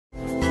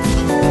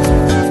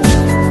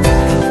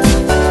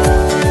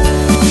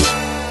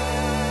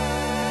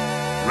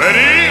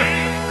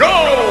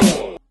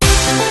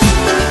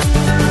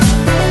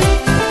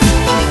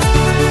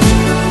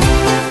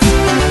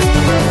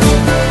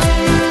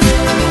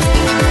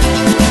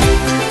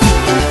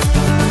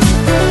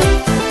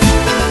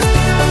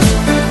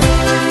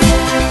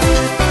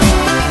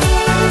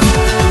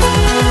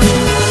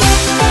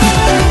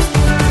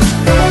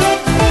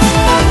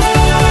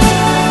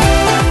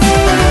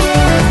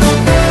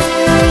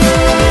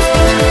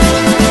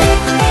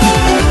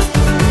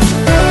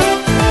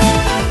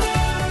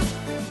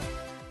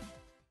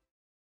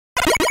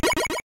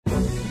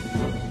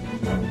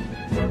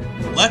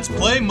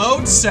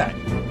Drone set.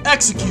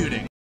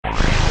 Executing.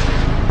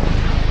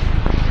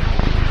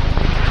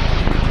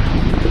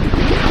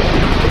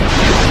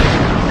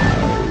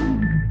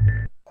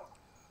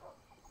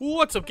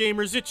 What's up,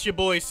 gamers? It's your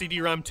boy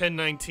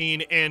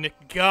cdrom1019, and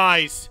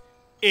guys,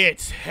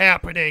 it's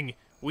happening.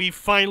 We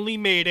finally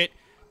made it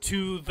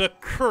to the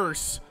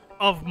curse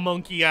of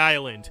Monkey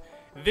Island.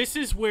 This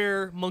is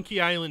where Monkey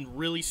Island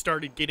really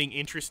started getting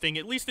interesting,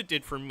 at least it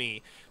did for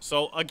me.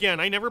 So again,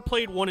 I never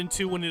played 1 and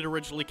 2 when it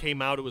originally came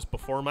out. It was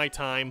before my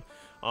time.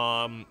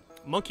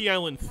 Monkey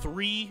Island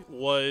 3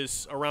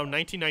 was around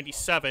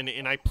 1997,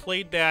 and I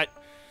played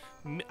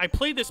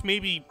this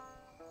maybe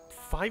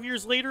 5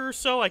 years later or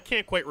so. I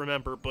can't quite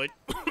remember, but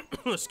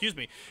excuse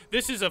me.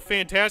 This is a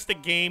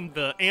fantastic game.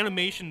 The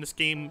animation in this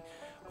game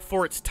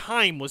for its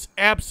time was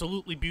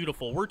absolutely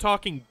beautiful. We're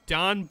talking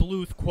Don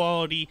Bluth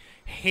quality,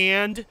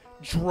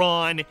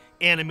 hand-drawn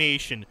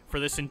animation for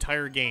this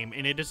entire game,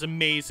 and it is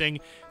amazing.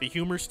 The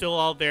humor's still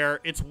all there.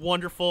 It's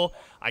wonderful.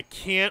 I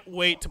can't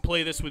wait to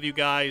play this with you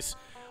guys.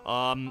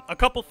 A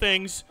couple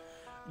things.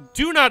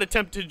 Do not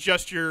attempt to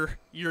adjust your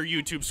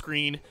YouTube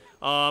screen.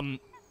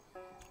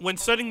 When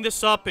setting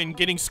this up and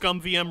getting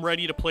ScumVM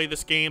ready to play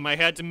this game, I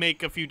had to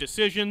make a few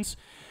decisions,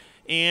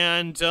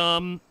 and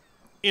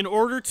in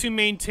order to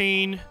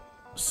maintain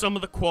some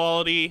of the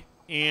quality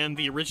and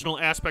the original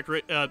aspect,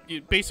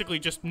 basically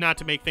just not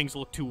to make things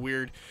look too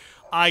weird,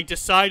 I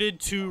decided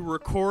to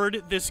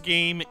record this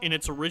game in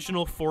its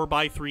original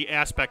 4:3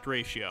 aspect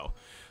ratio.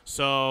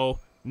 So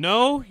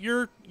no,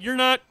 you're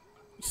not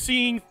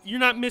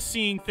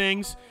misseeing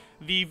things.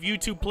 The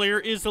YouTube player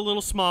is a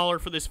little smaller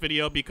for this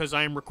video because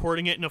I am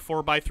recording it in a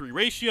 4:3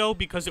 ratio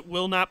because it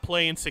will not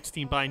play in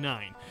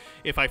 16:9.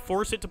 If I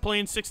force it to play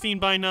in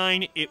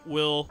 16:9, it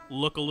will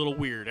look a little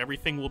weird.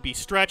 Everything will be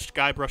stretched.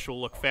 Guybrush will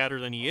look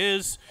fatter than he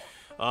is.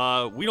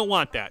 We don't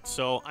want that.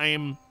 So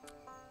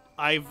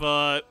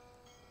I've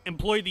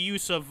employed the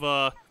use of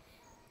a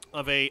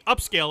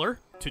upscaler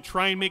to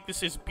try and make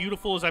this as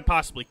beautiful as I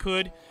possibly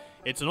could.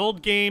 It's an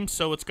old game,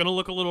 so it's going to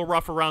look a little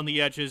rough around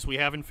the edges. We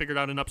haven't figured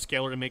out an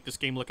upscaler to make this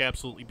game look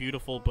absolutely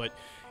beautiful, but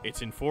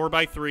it's in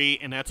 4:3,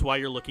 and that's why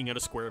you're looking at a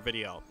square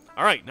video.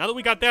 Alright, now that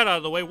we got that out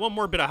of the way, one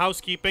more bit of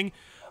housekeeping.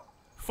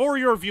 For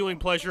your viewing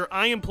pleasure,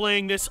 I am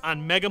playing this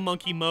on Mega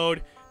Monkey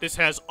mode. This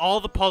has all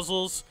the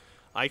puzzles.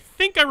 I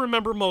think I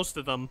remember most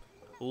of them.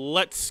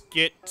 Let's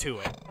get to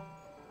it.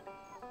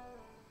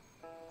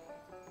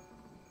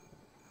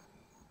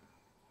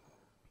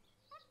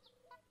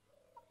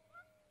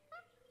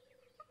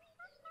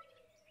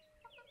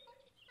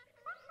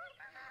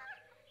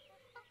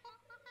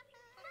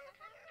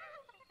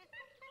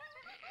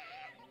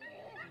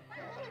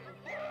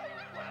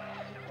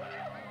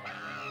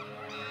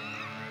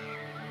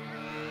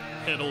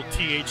 That old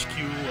THQ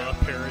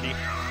parody.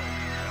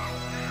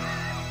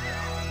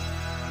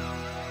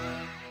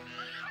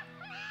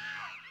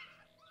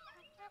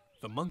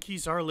 The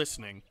monkeys are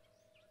listening.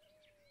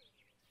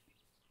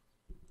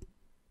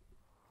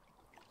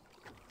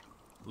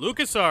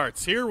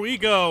 LucasArts, here we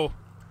go.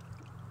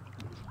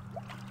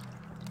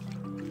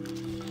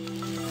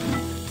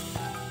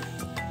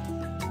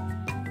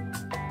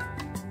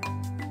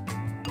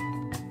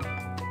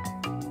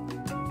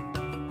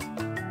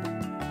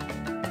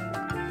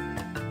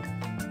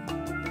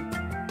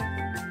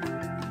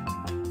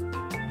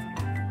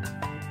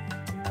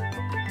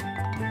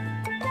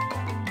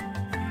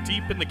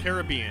 Deep in the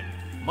Caribbean,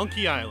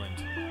 Monkey Island.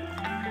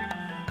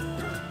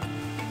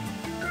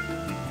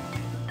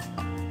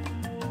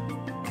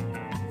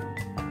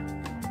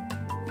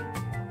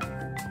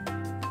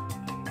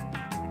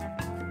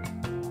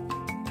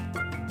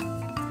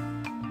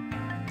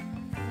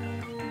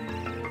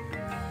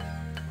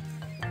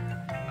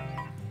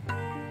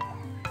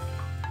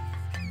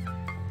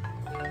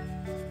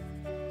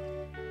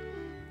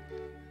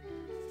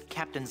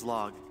 Captain's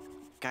log,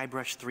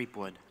 Guybrush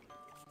Threepwood.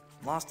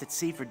 Lost at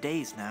sea for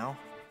days now.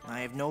 I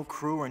have no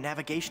crew or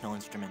navigational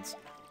instruments.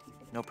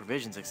 No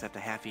provisions except a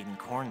half-eaten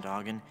corn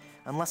dog, and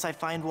unless I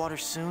find water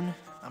soon,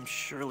 I'm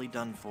surely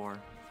done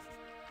for.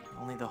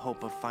 Only the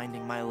hope of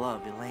finding my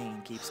love,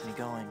 Elaine, keeps me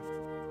going.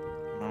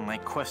 My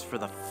quest for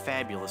the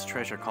fabulous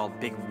treasure called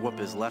Big Whoop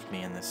has left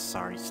me in this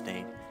sorry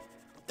state.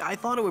 I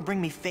thought it would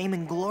bring me fame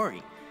and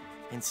glory.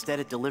 Instead,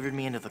 it delivered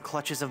me into the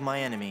clutches of my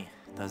enemy,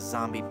 the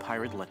zombie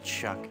pirate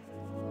LeChuck.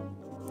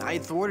 I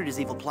had thwarted his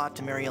evil plot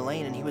to marry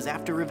Elaine, and he was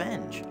after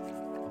revenge.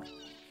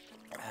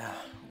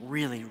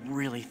 Really,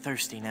 really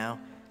thirsty now.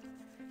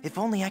 If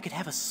only I could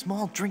have a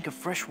small drink of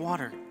fresh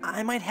water,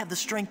 I might have the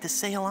strength to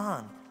sail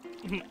on.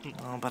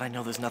 Oh, but I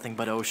know there's nothing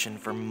but ocean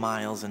for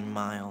miles and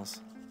miles.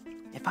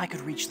 If I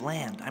could reach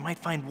land, I might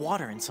find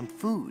water and some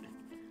food.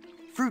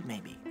 Fruit,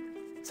 maybe.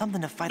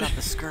 Something to fight off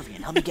the scurvy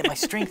and help me get my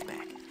strength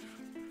back.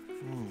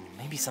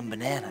 Maybe some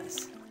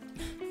bananas.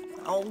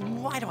 Oh,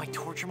 why do I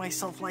torture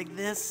myself like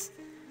this?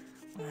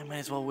 I might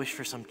as well wish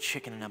for some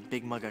chicken and a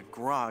big mug of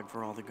grog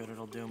for all the good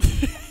it'll do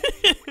me.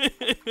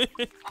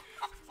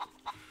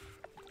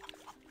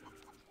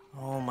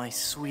 Oh, my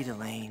sweet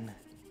Elaine.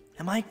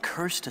 Am I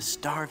cursed to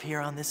starve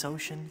here on this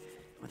ocean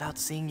without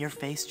seeing your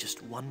face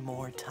just one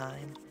more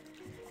time?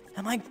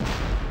 Am I...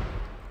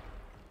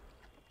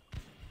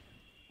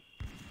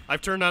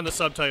 I've turned on the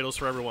subtitles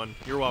for everyone.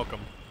 You're welcome.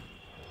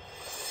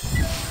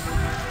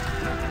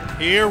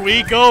 Here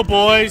we go,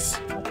 boys!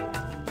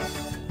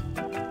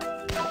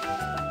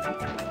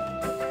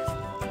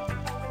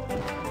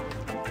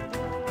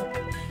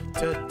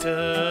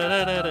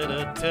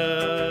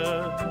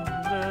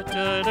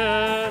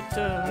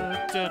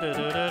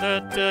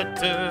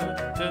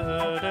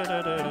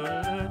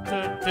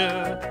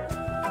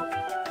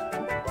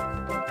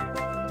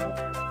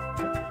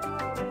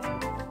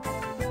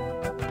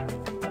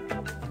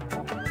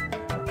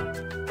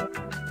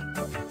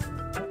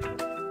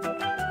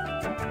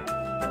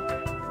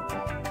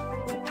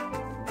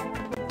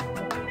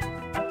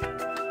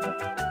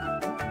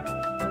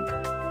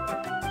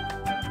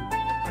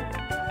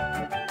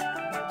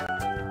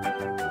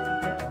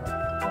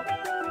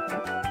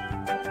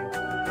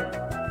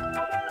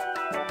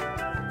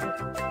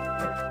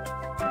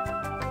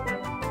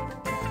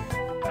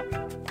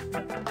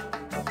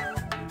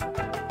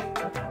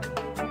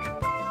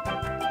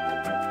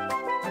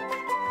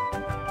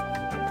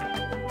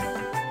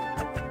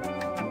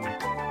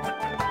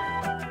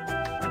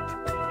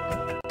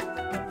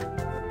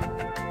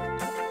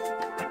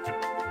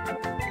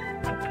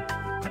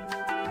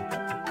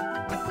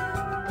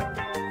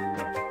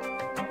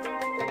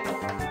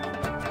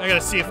 I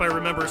gotta see if I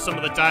remember some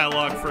of the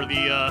dialogue for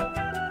the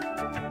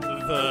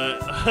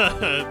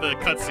the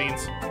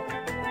cutscenes.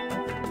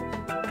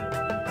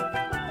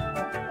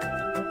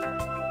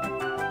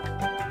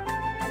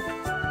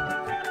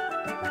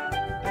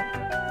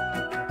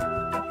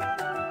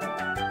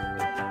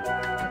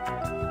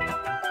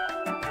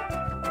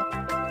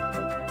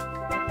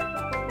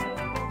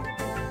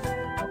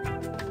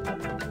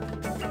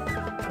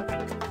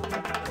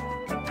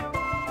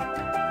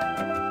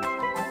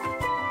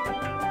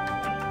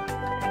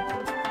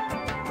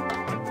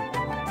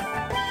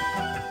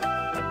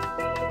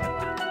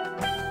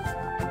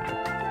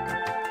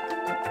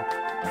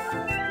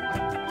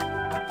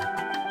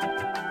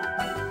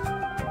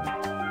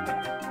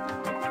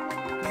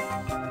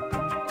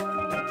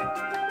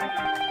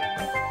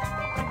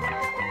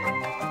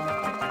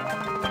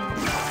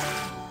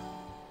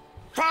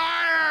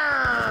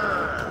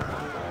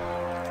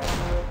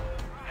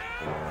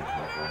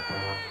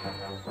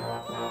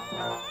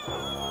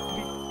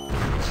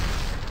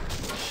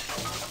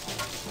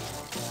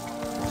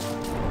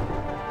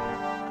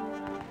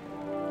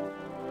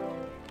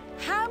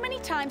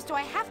 Times do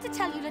I have to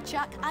tell you,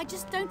 LeChuck? I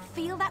just don't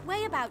feel that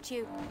way about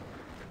you.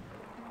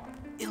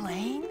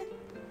 Elaine?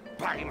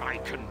 By my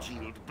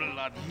congealed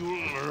blood, you'll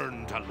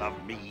learn to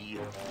love me.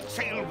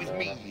 Sail with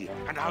me,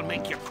 and I'll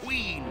make you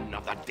queen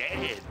of the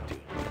dead.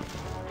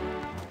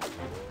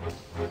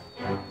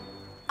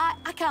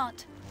 I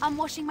can't. I'm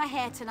washing my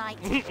hair tonight.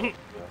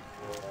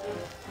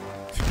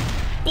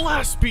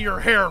 Blast be your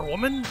hair,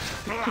 woman!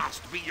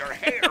 Blast be your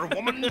hair,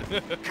 woman!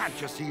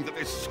 Can't you see that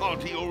this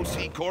salty old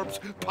sea corpse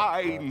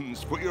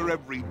pines for your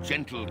every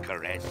gentle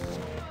caress?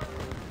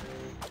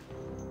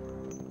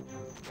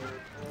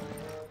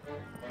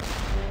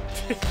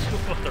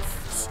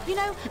 You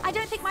know, I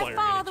don't think my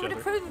father would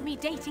approve of me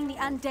dating the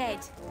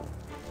undead.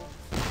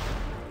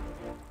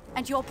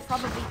 And you're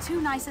probably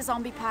too nice a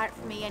zombie pirate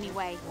for me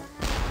anyway.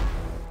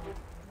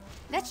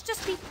 Let's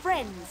just be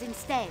friends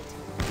instead.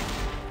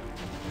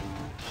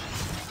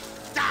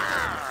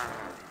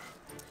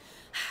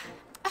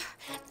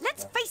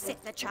 Let's face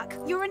it,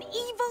 LeChuck. You're an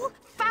evil,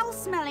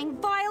 foul-smelling,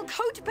 vile,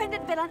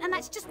 codependent villain, and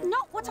that's just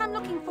not what I'm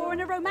looking for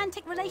in a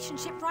romantic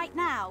relationship right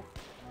now.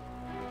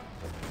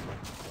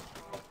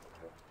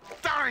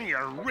 Darn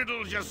your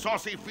riddles, you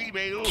saucy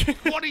female!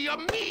 What do you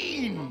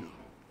mean?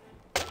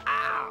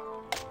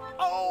 Ow!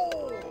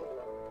 Oh!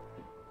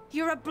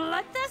 You're a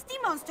bloodthirsty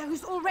monster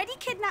who's already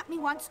kidnapped me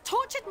once,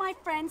 tortured my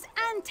friends,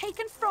 and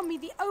taken from me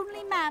the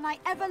only man I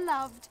ever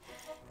loved.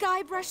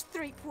 Guybrush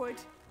Threepwood.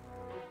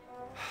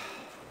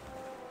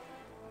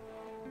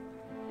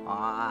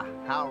 Ah,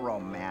 how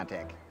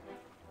romantic.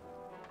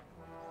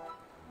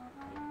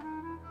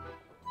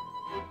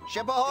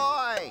 Ship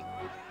ahoy!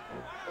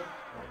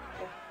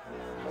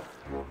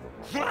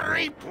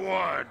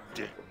 Threepwood!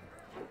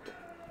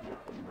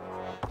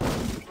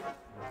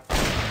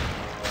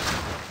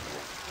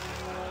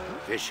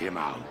 Fish him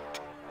out.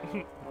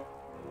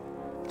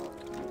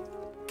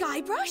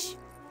 Guybrush?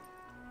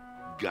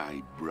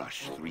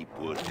 Guybrush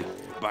Threepwood,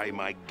 by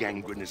my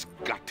gangrenous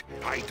gut,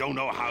 I don't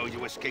know how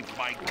you escaped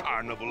my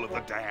carnival of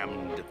the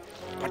damned,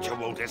 but you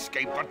won't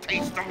escape a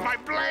taste of my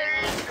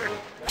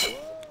blade!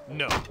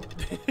 No.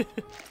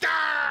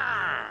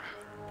 Ah!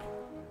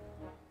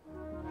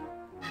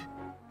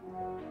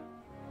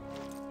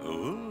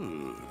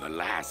 Ooh, the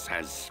lass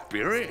has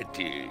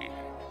spirity.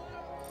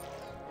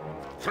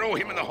 Throw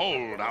him in the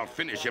hold. I'll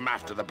finish him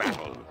after the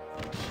battle.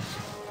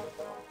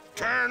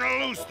 Turn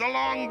loose the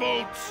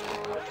longboats.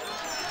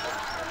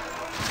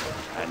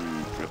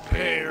 And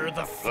prepare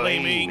the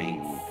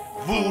flaming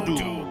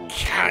voodoo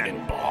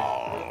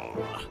cannonball.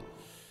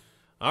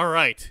 All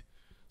right.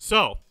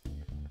 So,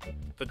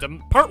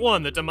 part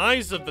 1, the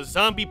demise of the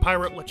zombie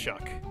pirate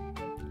LeChuck.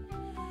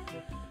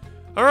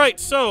 Alright,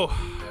 so,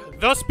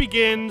 thus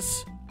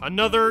begins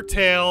another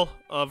tale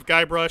of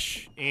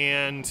Guybrush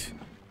and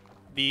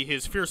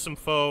his fearsome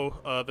foe,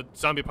 the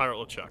zombie pirate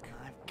LeChuck.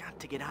 I've got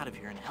to get out of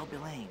here and help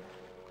Elaine.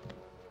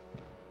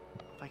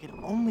 If I could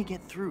only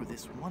get through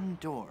this one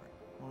door,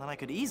 well, then I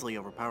could easily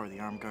overpower the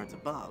armed guards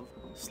above,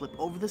 slip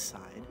over the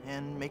side,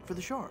 and make for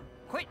the shore.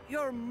 Quit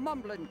your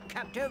mumbling,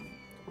 captive.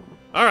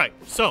 Alright,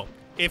 so,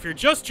 if you're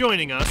just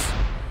joining us,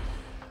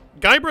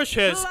 Guybrush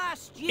has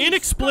Blast ye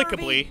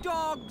inexplicably scurvy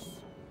dogs.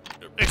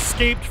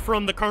 escaped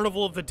from the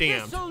Carnival of the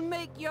Damned. This'll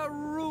make you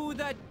rue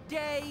the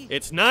day.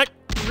 It's not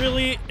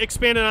really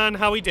expanded on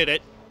how he did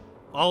it.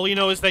 All we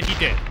know is that he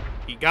did.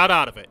 He got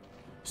out of it.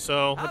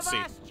 So, let's see.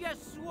 Avast, you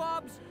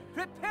swabs.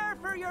 Prepare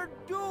for your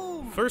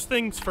doom. First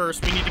things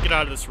first, we need to get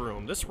out of this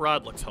room. This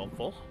rod looks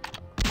helpful.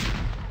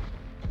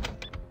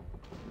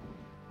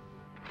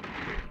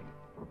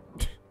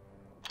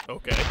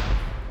 Okay.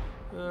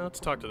 Let's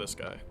talk to this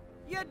guy.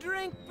 You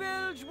drink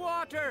bilge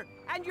water,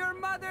 and your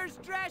mother's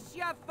dress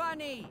you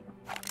funny.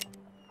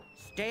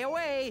 Stay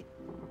away.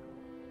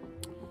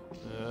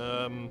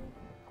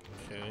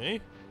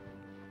 Okay.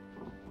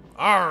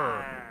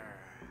 Arr!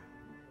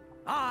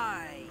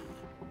 Aye.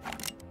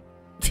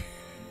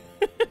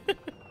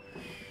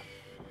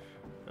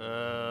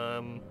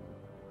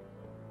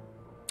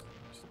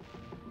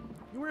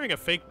 You wearing a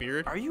fake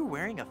beard? Are you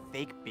wearing a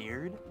fake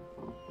beard?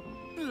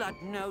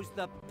 Bloodnose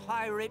the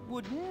pirate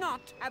would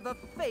not have a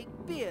fake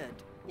beard.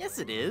 Yes,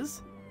 it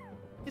is.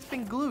 It's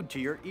been glued to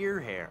your ear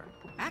hair.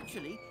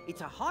 Actually,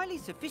 it's a highly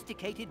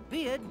sophisticated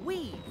beard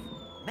weave,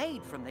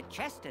 made from the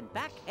chest and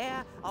back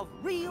hair of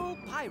real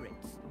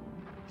pirates.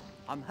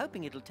 I'm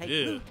hoping it'll take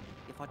Ew. root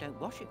if I don't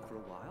wash it for a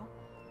while.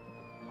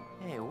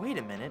 Hey, wait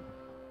a minute.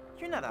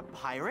 You're not a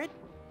pirate.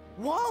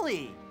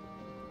 Wally!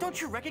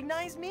 Don't you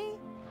recognize me?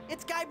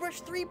 It's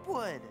Guybrush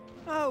Threepwood.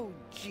 Oh,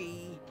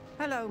 gee.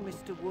 Hello,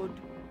 Mr. Wood.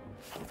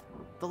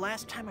 The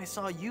last time I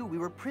saw you, we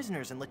were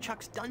prisoners in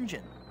LeChuck's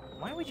dungeon.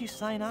 Why would you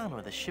sign on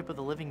with a ship of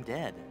the living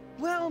dead?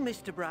 Well,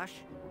 Mr. Brush,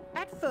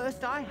 at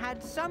first I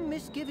had some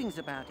misgivings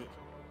about it.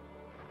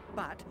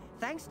 But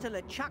thanks to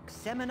LeChuck's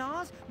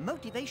seminars,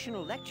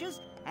 motivational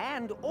lectures,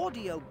 and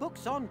audio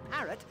books on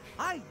Parrot,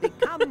 I've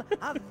become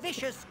a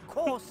vicious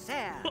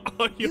corsair.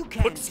 Audio You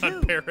can books too.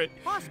 on Parrot.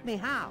 Ask me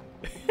how.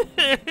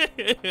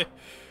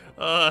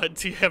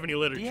 Do you have any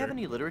literature? Do you have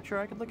any literature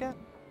I could look at?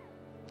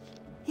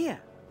 Here.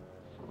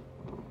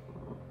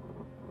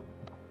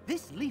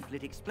 This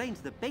leaflet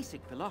explains the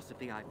basic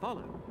philosophy I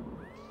follow.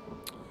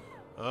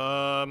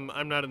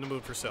 I'm not in the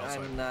mood for sales.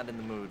 I'm not in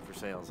the mood for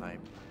sales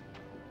hype.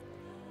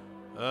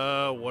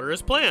 What are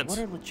his plans? What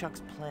are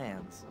LeChuck's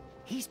plans?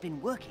 He's been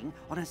working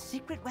on a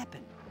secret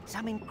weapon,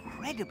 some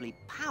incredibly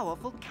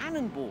powerful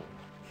cannonball.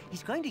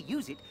 He's going to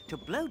use it to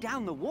blow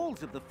down the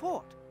walls of the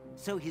fort,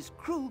 so his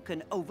crew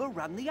can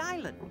overrun the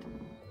island.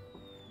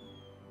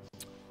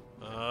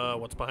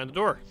 What's behind the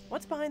door?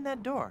 What's behind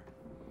that door?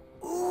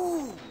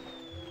 Ooh!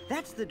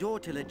 That's the door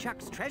to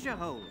LeChuck's treasure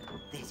hold.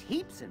 There's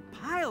heaps and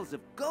piles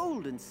of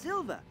gold and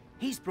silver.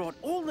 He's brought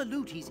all the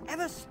loot he's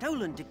ever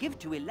stolen to give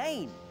to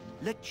Elaine.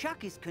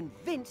 LeChuck is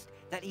convinced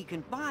that he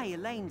can buy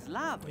Elaine's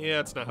love. Yeah,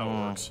 that's not how it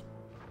works.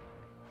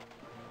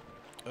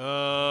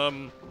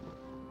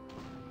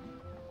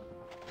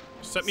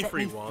 Set me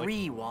free, Wally.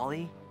 Free,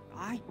 Wally.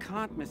 I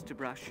can't, Mr.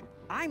 Brush.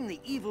 I'm the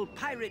evil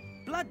pirate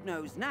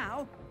Bloodnose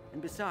now.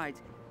 And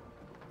besides,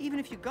 even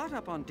if you got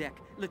up on deck,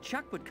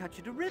 LeChuck would cut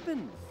you to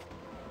ribbons.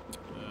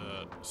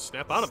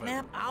 Snap out of it.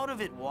 Snap out of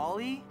it,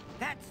 Wally.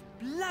 That's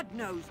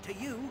Bloodnose to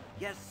you,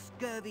 you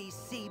scurvy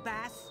sea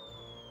bass.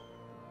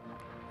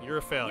 You're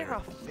a failure. You're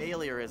a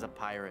failure as a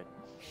pirate.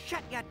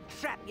 Shut your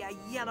trap, you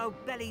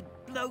yellow-bellied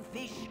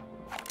blowfish.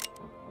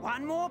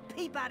 One more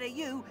peep out of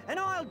you, and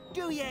I'll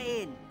do you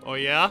in. Oh,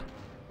 yeah?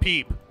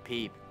 Peep.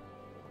 Peep.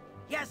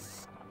 You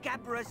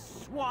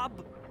scabrous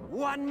swab.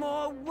 One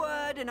more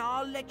word, and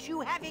I'll let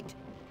you have it.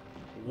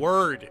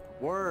 Word.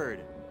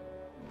 Word.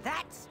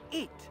 That's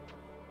it.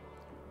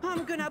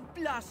 I'm gonna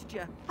blast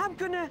you. I'm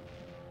gonna...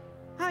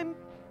 I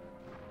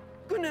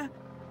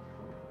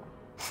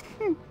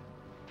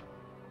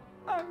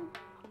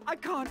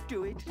can't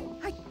do it.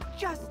 I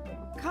just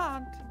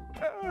can't.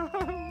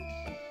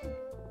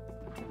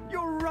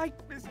 You're right,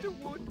 Mr.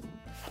 Wood.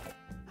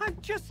 I'm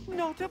just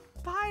not a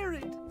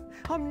pirate.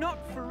 I'm not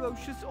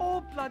ferocious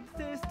or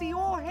bloodthirsty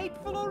or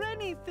hateful or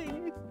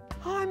anything.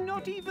 I'm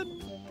not even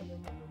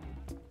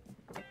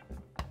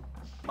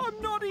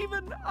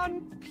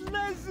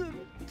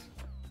unpleasant.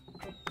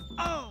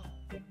 Oh.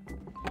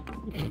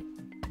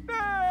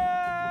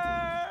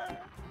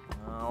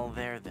 Oh,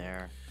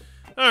 there.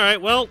 Alright,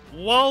 well,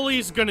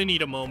 Wally's gonna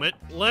need a moment.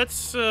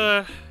 Let's,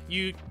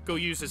 you go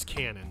use his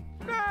cannon.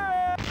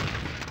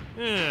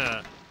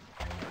 Yeah.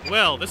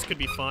 Well, this could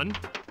be fun.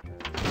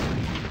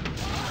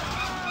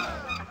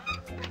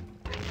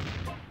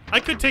 I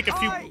could take a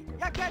few...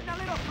 You're getting a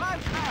little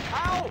close there,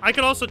 pal. I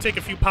could also take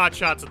a few pot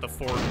shots at the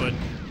fort, but... I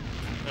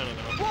don't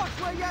know. Watch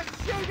where you're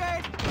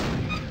shooting.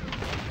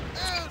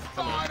 Whose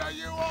side are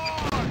you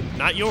on?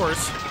 Not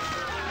yours.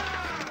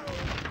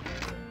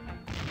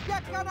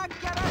 You're gonna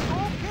get us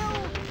all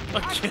killed.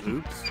 Again.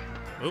 Oops.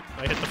 Oop,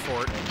 I hit the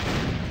fort.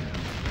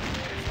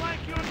 It's like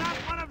you're not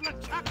one of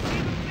LeChuck's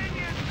even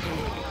minions.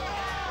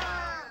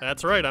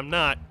 That's right, I'm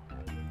not.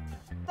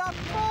 The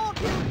fault,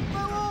 you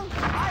fool!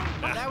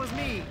 That was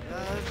me.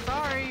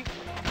 Sorry.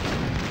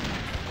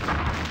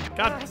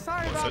 God,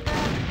 Sorry was about it?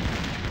 that.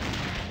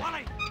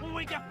 Wally, when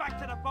we get back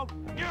to the boat,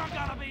 you're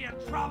gonna be in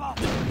trouble.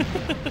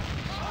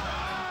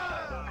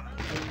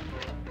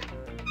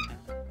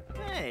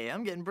 Hey,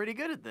 I'm getting pretty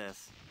good at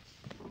this.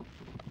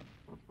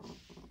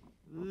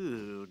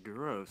 Ooh,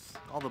 gross.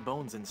 All the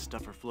bones and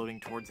stuff are floating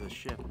towards the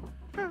ship.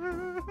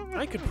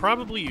 I could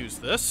probably use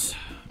this.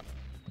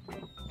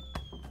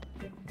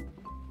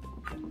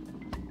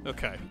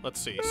 Okay, let's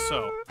see.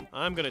 So,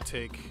 I'm gonna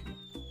take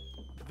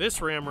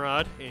this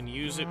ramrod and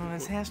use it.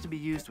 This has to be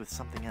used with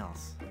something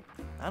else.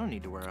 I don't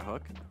need to wear a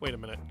hook. Wait a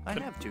minute. I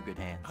have two good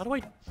hands. How do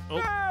I... Oh,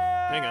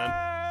 hang on.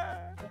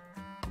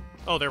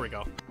 Oh, there we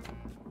go.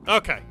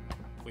 Okay,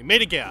 we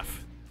made a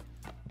gaff.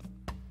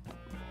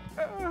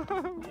 I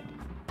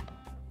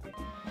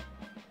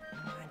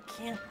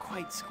can't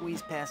quite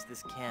squeeze past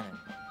this cannon.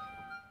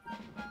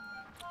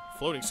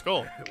 Floating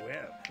skull.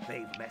 Well,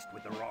 they've messed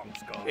with the wrong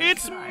skull.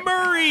 It's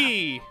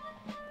Murray!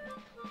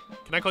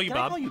 Can I call you Can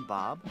I Bob? call you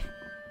Bob?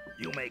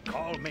 You may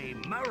call me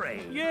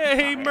Murray. Yay, I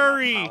am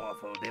Murray! a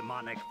powerful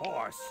demonic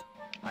force.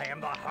 I am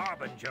the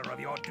harbinger of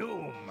your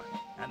doom,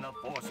 and the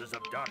forces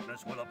of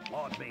darkness will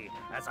applaud me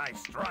as I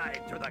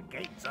stride through the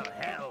gates of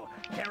hell,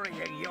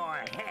 carrying your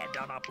head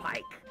on a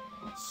pike.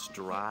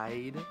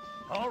 Stride?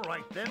 All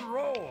right, then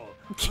roll.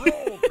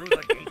 Roll through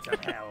the gates of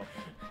hell.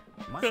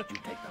 Must you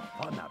take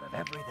the fun out of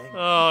everything?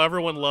 Oh,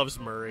 everyone loves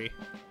Murray.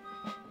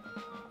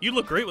 You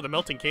look great with a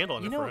melting candle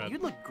on You your know, forehead.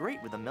 you'd look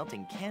great with a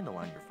melting candle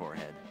on your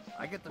forehead.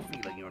 I get the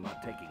feeling you're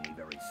not taking me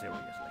very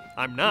seriously.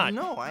 I'm not.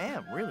 No, I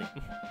am, really.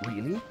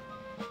 Really?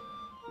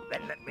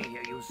 Then let me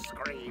hear you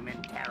scream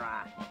in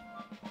terror.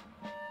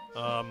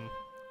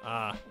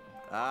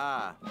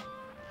 Ah.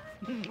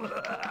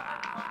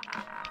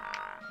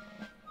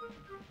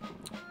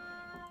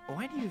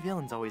 Why do you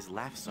villains always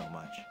laugh so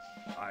much?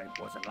 I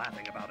wasn't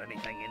laughing about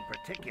anything in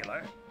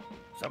particular.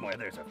 Somewhere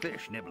there's a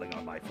fish nibbling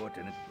on my foot,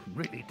 and it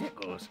really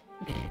tickles.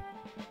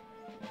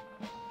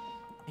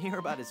 You're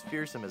about as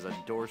fearsome as a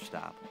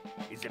doorstop.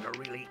 Is it a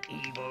really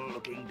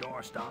evil-looking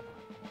doorstop?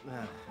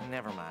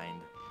 Never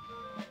mind.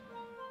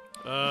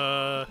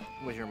 Uh,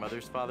 Was your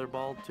mother's father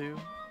bald too?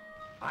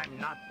 I'm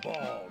not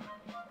bald.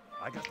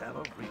 I just have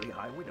a really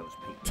high widow's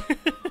peak.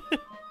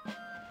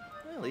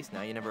 Well, at least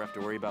now you never have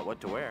to worry about what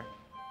to wear.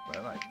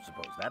 Well, I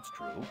suppose that's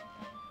true.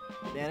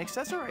 And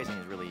accessorizing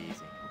is really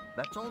easy.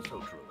 That's also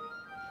true.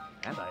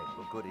 And I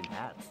look good in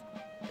hats.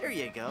 There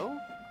you go.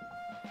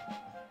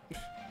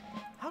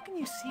 How can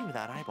you see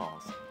without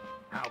eyeballs?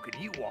 How can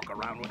you walk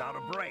around without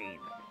a brain?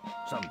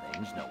 Some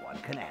things no one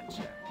can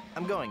answer.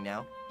 I'm going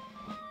now.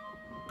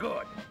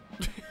 Good.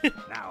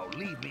 Now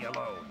leave me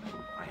alone.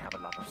 I have a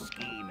lot of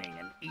scheming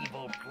and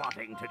evil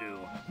plotting to do.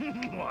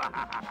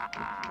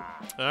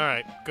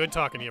 alright. Good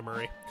talking to you,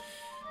 Murray.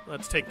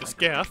 Let's take this If I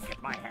could gaff. just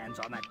get my hands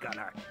on that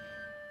gunner.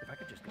 If I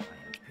could just get my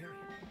hands, period.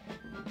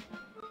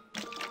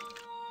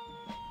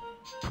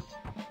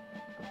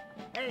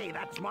 Hey,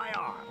 that's my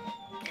arm.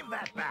 Give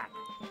that back.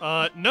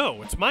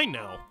 No, it's mine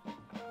now.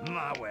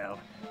 Ah, well,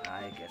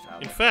 I guess I'll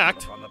In have to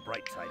fact, look on the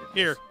bright side of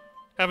Here, this.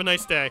 have a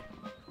nice day.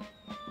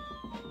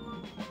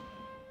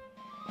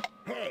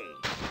 Hey,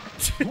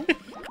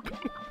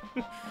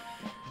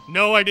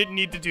 No, I didn't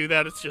need to do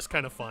that. It's just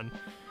kind of fun.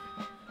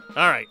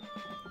 Alright.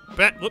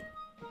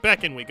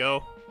 Back in we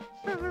go.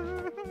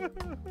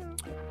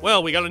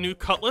 Well, we got a new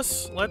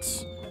cutlass.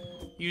 Let's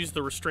use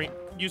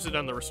it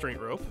on the restraint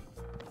rope.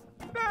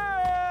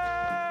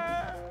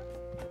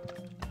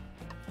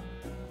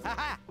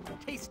 Haha!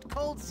 Taste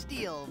cold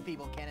steel,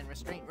 feeble cannon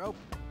restraint rope.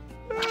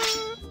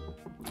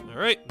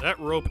 Alright, that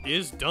rope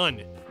is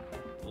done.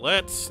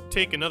 Let's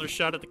take another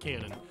shot at the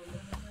cannon.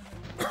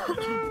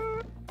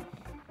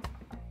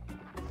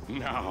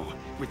 now,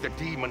 with the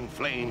demon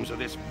flames of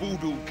this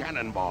voodoo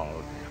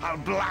cannonball, I'll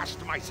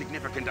blast my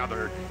significant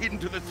other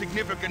into the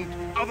significant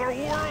other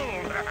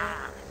world.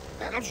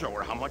 That'll show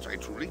her how much I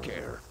truly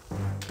care.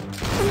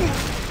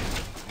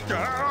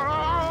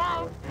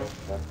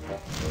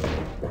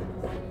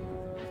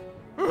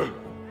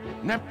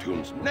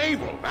 Neptune's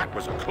navel, that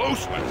was a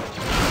close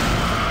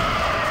one.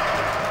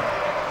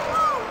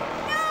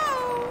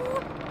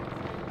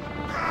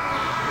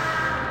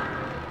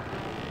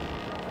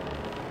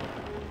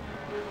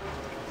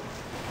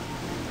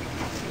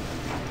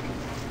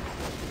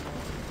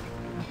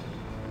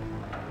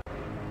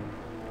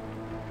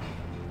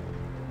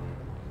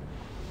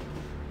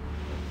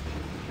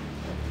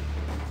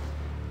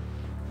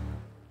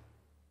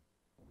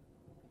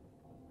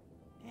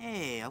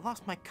 Hey, I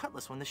lost my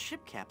cutlass when the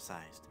ship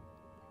capsized.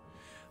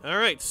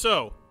 Alright,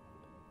 so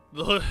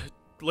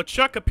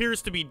LeChuck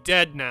appears to be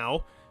dead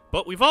now,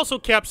 but we've also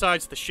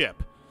capsized the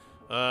ship.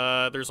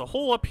 There's a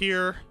hole up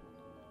here.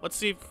 Let's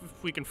see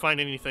if we can find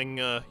anything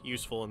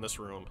useful in this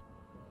room.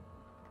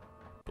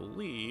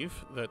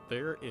 Believe that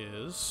there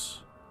is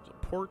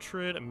a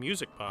portrait, a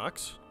music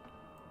box.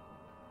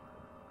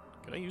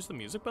 Can I use the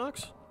music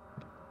box?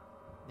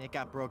 It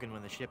got broken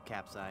when the ship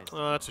capsized.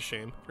 Oh, that's a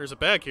shame. There's a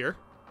bag here.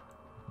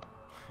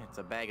 It's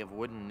a bag of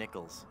wooden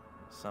nickels.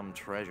 Some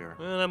treasure.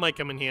 That might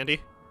come in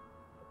handy.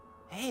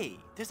 Hey,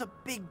 there's a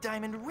big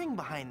diamond ring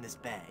behind this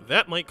bag.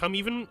 That might come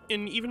even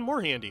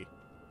more handy.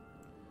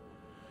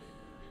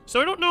 So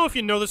I don't know if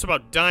you know this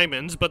about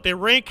diamonds, but they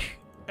rank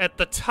at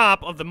the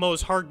top of the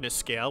Mohs hardness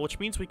scale, which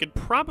means we could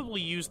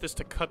probably use this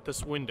to cut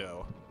this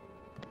window.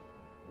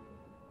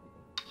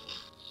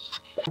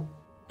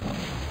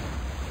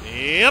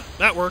 Yep,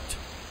 that worked.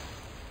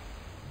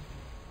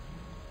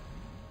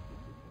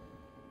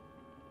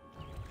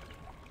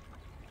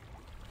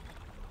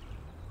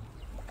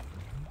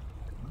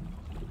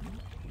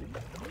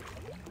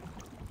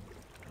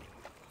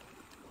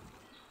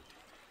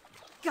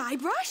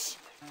 Guybrush?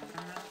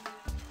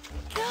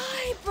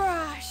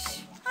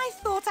 Guybrush! I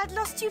thought I'd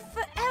lost you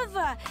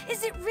forever.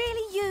 Is it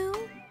really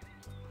you?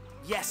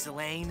 Yes,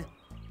 Elaine.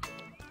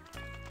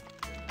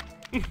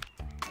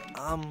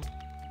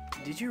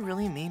 Did you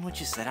really mean what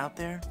you said out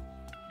there?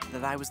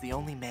 That I was the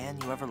only man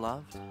you ever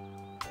loved?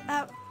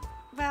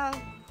 Well,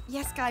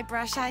 yes,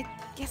 Guybrush, I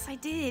guess I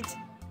did.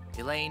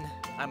 Elaine,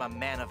 I'm a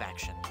man of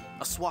action.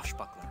 A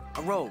swashbuckler,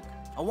 a rogue,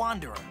 a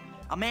wanderer,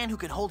 a man who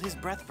can hold his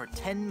breath for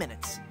 10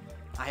 minutes.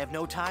 I have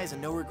no ties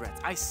and no regrets.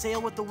 I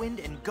sail with the wind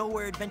and go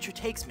where adventure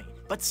takes me.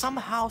 But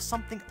somehow,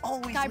 something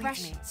always leads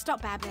me. Guybrush,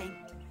 stop babbling.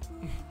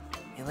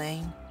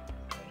 Elaine,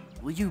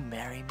 will you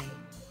marry me?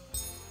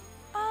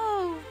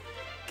 Oh,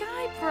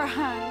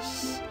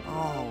 Guybrush.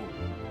 Oh,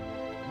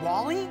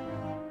 Wally?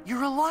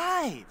 You're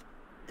alive!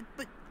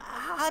 But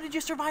how did you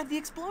survive the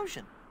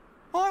explosion?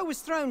 I was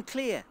thrown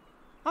clear.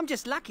 I'm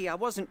just lucky I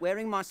wasn't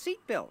wearing my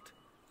seatbelt.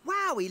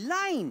 Wow,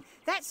 Elaine,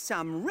 that's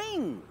some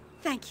ring.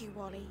 Thank you,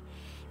 Wally.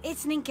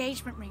 It's an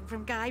engagement ring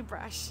from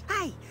Guybrush.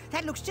 Hey,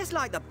 that looks just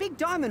like the big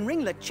diamond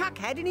ring LeChuck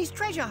had in his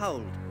treasure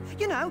hold.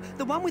 You know,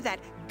 the one with that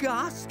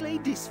ghastly,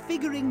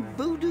 disfiguring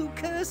voodoo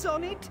curse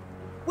on it.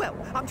 Well,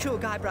 I'm sure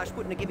Guybrush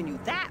wouldn't have given you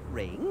that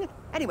ring.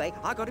 Anyway,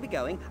 I gotta be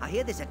going. I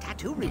hear there's a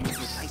tattoo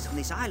removal place on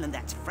this island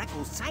that's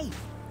Freckles safe.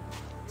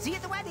 See you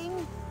at the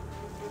wedding.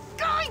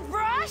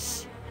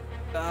 Guybrush!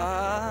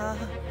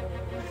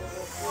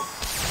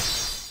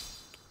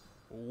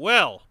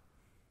 Well.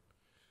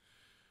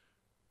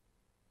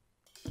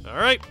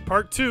 Alright,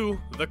 part 2.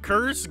 The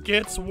curse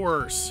gets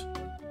worse.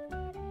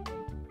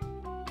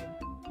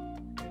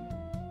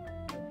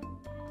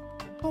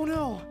 Oh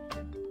no!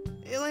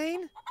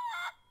 Elaine?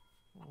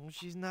 Oh,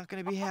 she's not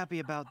gonna be happy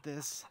about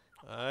this.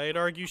 I'd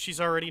argue she's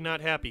already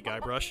not happy,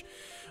 Guybrush.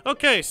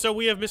 Okay, so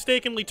we have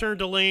mistakenly turned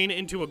Elaine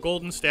into a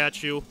golden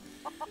statue.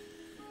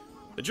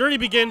 The journey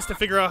begins to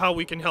figure out how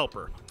we can help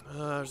her.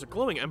 There's a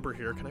glowing ember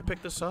here. Can I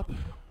pick this up?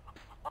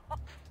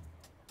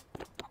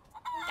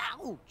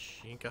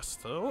 Ouch! I guess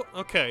so.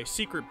 Okay,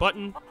 secret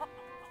button.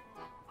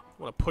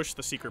 I want to push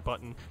the secret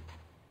button.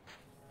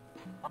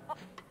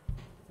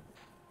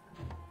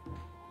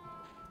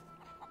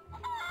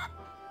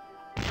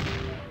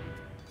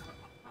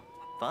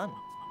 Fun.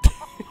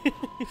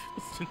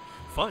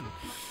 Fun.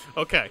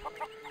 Okay.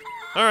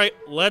 Alright,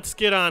 let's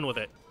get on with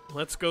it.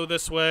 Let's go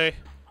this way.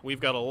 We've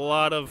got a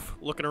lot of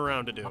looking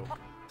around to do.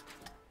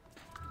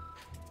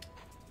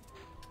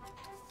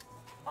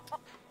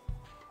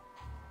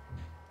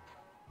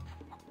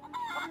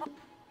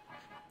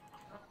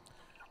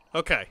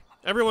 Okay.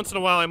 Every once in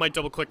a while I might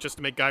double-click just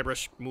to make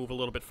Guybrush move a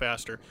little bit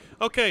faster.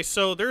 Okay,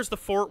 so there's the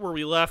fort where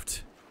we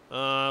left.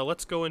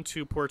 Let's go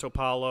into Puerto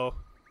Paulo.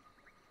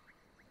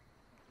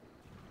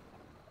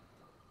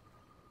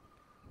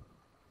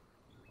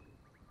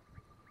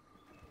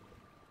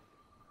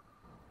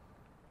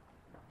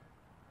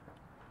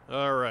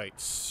 Alright,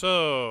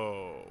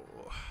 so...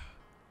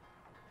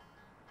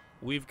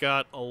 we've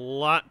got a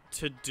lot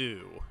to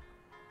do.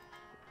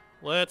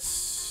 Let's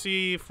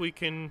see if we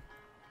can...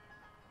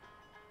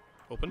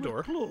 open door.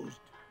 We're closed.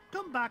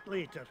 Come back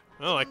later.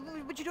 Oh,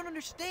 But you don't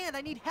understand.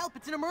 I need help.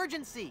 It's an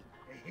emergency.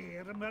 A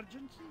hair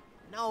emergency?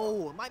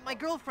 No, my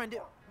girlfriend...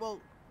 well,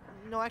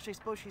 no, actually, I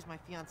suppose she's my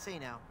fiancée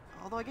now.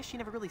 Although I guess she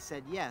never really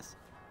said yes.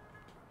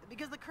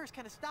 Because the curse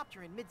kind of stopped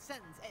her in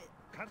mid-sentence.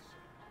 Curse?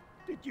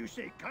 Did you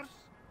say curse?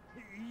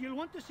 You'll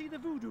want to see the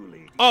voodoo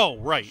lady. Oh,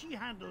 right. She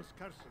handles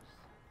curses.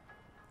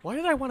 Why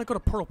did I want to go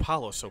to Puerto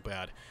Paulo so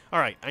bad?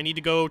 Alright, I need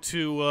to go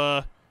to,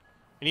 I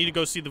need to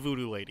go see the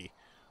voodoo lady.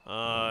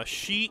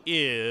 She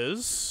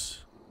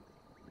is...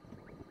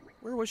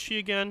 where was she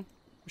again?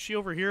 Was she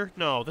over here?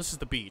 No, this is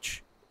the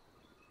beach.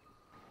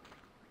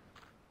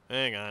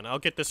 Hang on, I'll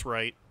get this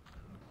right.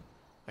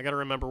 I gotta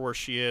remember where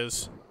she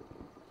is.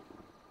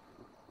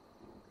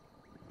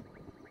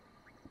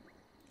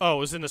 Oh, it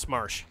was in this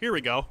marsh. Here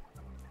we go.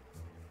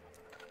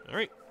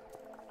 Alright.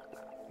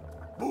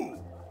 Boo!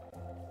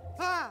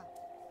 Ah!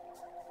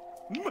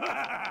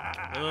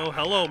 Oh,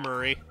 hello,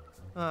 Murray.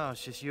 Oh,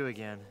 it's just you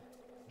again.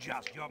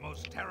 Just your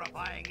most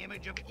terrifying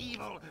image of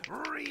evil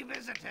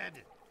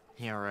revisited.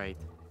 Yeah, right.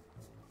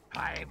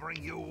 I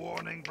bring you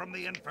warning from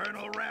the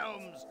infernal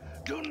realms.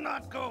 Do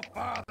not go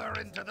farther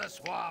into the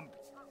swamp.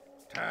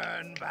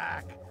 Turn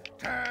back.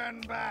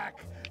 Turn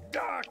back.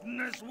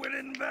 Darkness will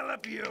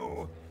envelop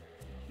you.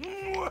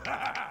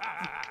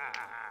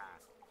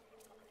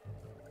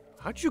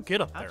 How'd you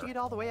get up there? How'd you get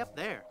all the way up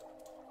there?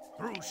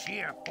 Through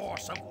sheer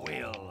force of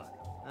will.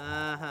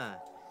 Uh-huh.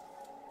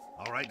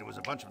 All right, there was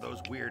a bunch of those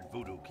weird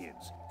voodoo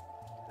kids.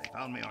 They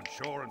found me on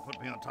shore and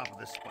put me on top of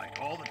this spike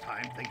all the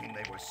time, thinking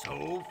they were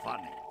so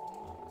funny.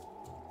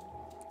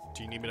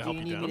 Do you need me to help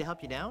you down? Do you need me to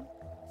help you down?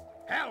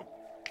 Help!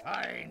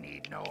 I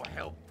need no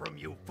help from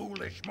you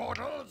foolish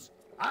mortals.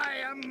 I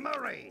am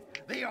Murray,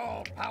 the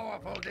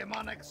all-powerful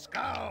demonic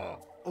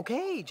skull.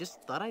 Okay,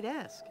 just thought I'd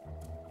ask.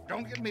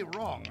 Don't get me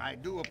wrong, I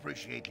do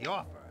appreciate the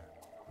offer.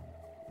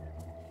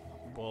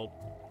 Well,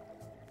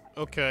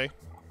 okay.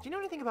 Do you know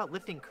anything about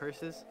lifting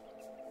curses?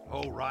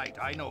 Oh, right,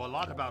 I know a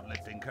lot about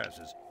lifting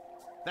curses.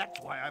 That's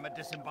why I'm a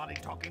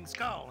disembodied talking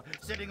skull,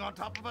 sitting on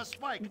top of a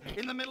spike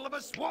in the middle of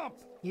a swamp.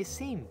 You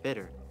seem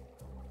bitter.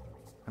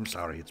 I'm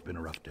sorry, it's been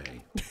a rough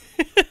day.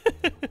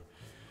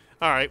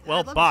 All right, well,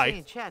 I'd love bye. to stay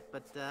and chat,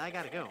 but I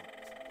gotta go.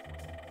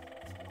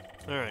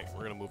 All right,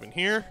 we're gonna move in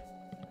here.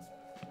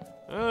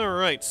 All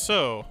right,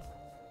 so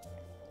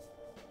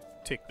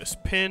take this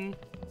pin.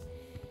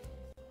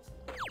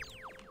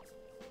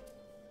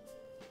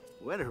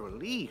 What a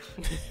relief.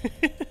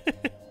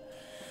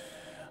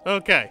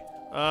 Okay,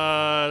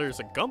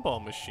 there's a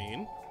gumball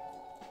machine.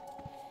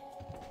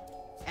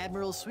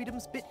 Admiral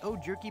Sweetum's Bit O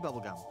Jerky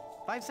Bubblegum.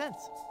 5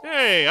 cents.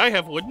 Hey, I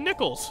have wooden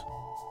nickels.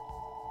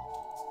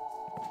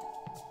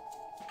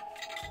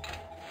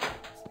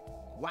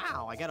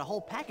 Wow, I got a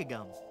whole pack of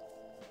gum.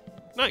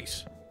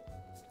 Nice.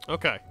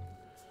 Okay.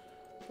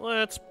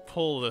 Let's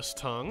pull this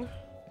tongue.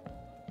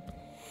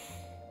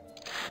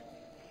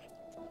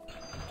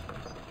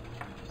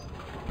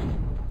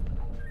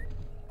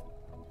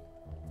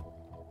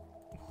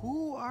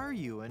 Who are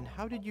you, and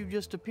how did you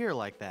just appear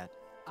like that?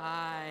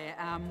 I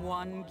am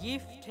one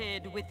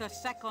gifted with a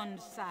second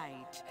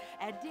sight,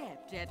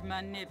 adept at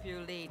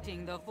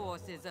manipulating the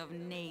forces of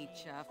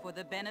nature for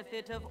the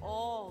benefit of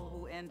all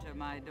who enter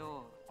my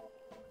door.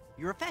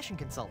 You're a fashion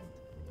consultant.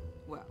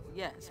 Well,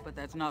 yes, but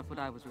that's not what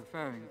I was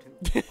referring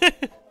to.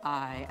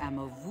 I am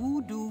a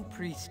voodoo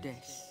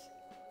priestess.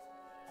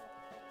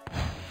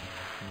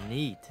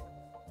 Neat.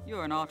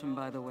 You're an autumn,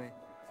 by the way.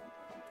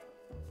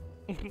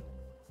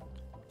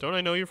 Don't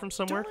I know you from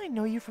somewhere? Don't I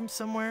know you from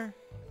somewhere?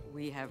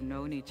 We have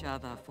known each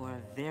other for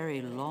a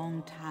very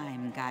long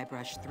time,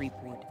 Guybrush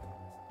Threepwood.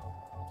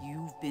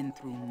 You've been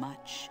through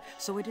much,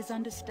 so it is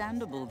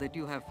understandable that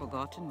you have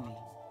forgotten me.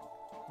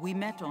 We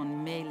met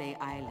on Melee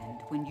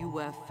Island when you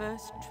were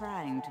first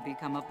trying to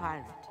become a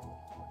pirate.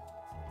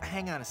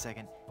 Hang on a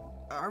second.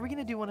 Are we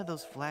gonna do one of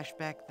those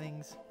flashback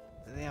things?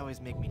 They always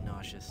make me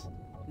nauseous.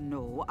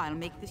 No, I'll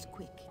make this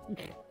quick.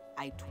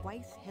 I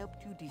twice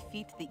helped you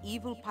defeat the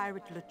evil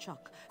pirate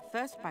LeChuck,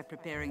 first by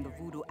preparing the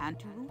voodoo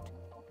antidote,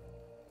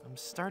 I'm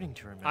starting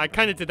to remember. I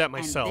kind of did that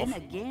myself. and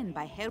then again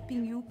by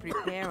helping you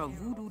prepare a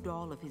voodoo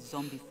doll of his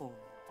zombie form.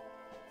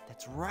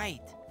 That's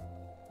right.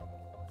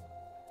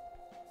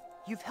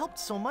 You've helped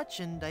so much,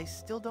 and I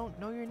still don't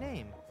know your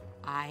name.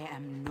 I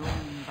am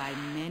known by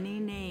many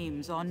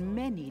names on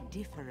many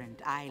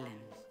different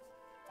islands.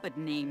 But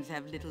names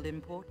have little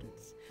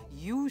importance.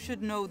 You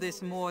should know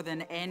this more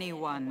than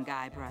anyone,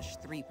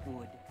 Guybrush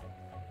Threepwood.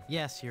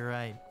 Yes, you're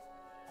right.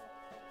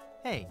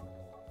 Hey,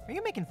 are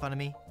you making fun of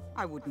me?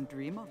 I wouldn't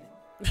dream of it.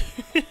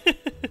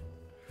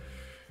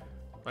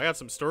 I got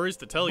some stories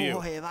to tell you.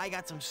 Boy, have I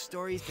got some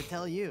stories to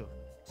tell you.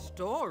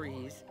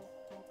 Stories?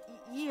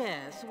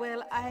 Yes,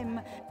 well,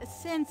 I'm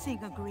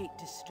sensing a great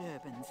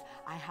disturbance.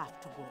 I have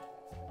to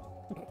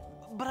go.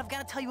 But I've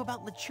got to tell you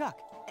about LeChuck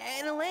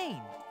and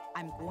Elaine.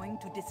 I'm going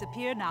to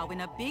disappear now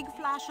in a big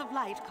flash of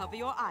light. Cover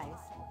your eyes.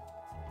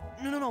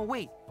 No,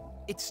 wait.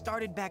 It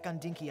started back on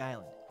Dinky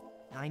Island.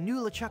 I knew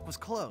LeChuck was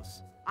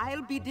close.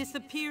 I'll be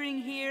disappearing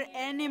here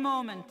any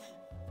moment.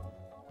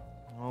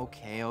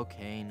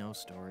 Okay, no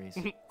stories.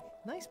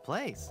 Nice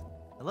place.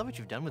 I love what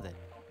you've done with it.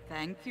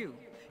 Thank you.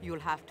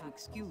 You'll have to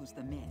excuse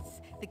the mess.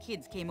 The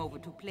kids came over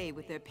to play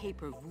with their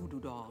paper voodoo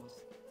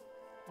dolls.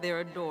 They're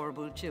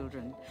adorable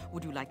children.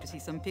 Would you like to see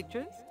some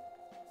pictures?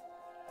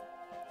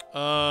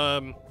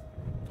 No.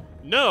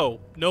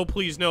 No,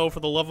 please, no. For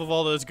the love of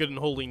all that is good and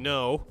holy,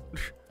 no.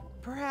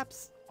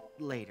 Perhaps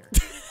later.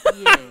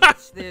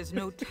 Yes, there's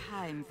no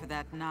time for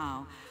that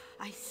now.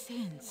 I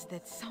sense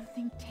that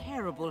something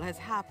terrible has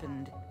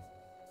happened.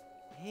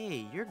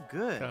 Hey, you're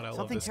good. God, I love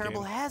Something this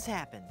terrible game. has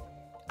happened.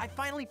 I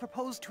finally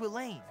proposed to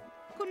Elaine.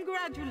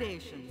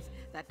 Congratulations.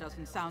 That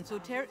doesn't sound so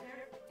terrible.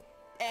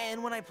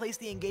 And when I placed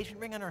the engagement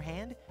ring on her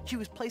hand, she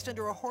was placed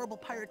under a horrible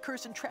pirate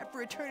curse and trapped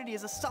for eternity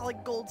as a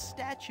solid gold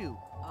statue.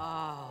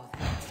 Oh,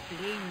 that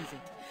explains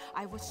it.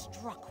 I was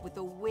struck with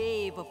a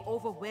wave of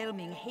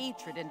overwhelming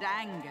hatred and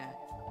anger.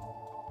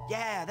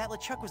 Yeah, that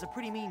LeChuck was a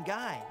pretty mean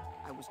guy.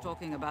 I was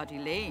talking about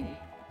Elaine.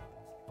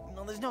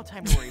 No, there's no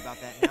time to worry about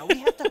that now. We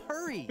have to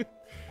hurry.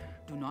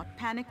 Do not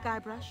panic,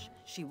 Guybrush.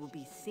 She will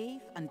be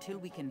safe until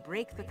we can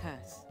break the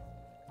curse.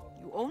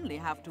 You only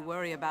have to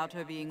worry about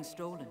her being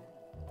stolen.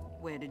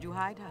 Where did you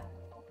hide her?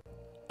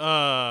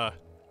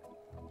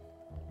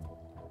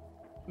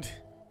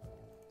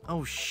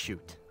 Oh,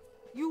 shoot.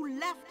 You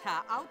left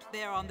her out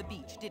there on the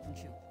beach, didn't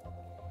you?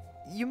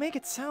 You make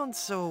it sound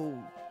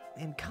so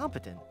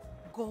incompetent.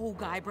 Go,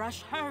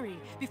 Guybrush, hurry,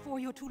 before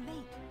you're too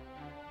late.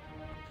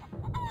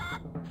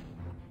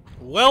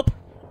 Welp.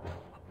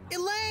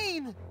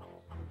 Elaine!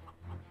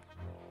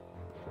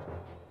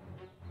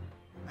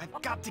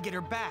 I've got to get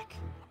her back.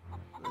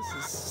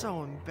 This is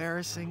so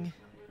embarrassing.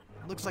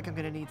 Looks like I'm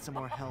gonna need some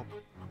more help.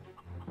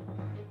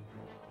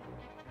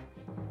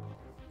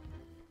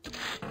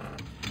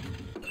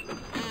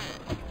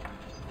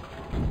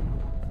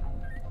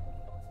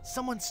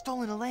 Someone's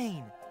stolen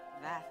Elaine.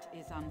 That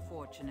is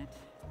unfortunate.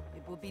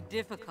 It will be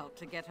difficult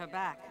to get her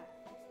back.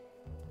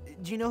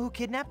 Do you know who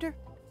kidnapped her?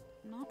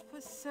 Not for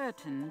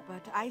certain,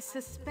 but I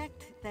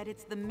suspect that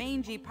it's the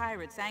mangy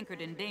pirates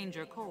anchored in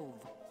Danger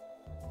Cove.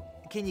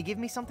 Can you give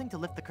me something to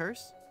lift the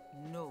curse?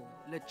 No,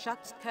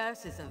 LeChuck's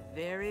curse is a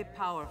very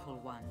powerful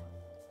one.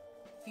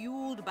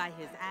 Fueled by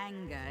his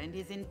anger and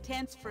his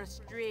intense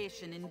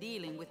frustration in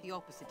dealing with the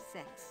opposite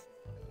sex.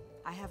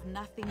 I have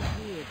nothing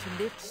here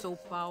to lift so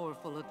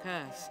powerful a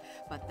curse,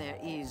 but there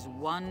is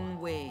one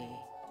way.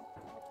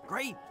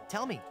 Great,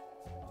 tell me.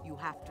 You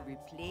have to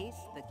replace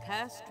the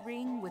cursed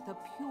ring with a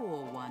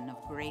pure one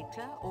of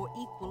greater or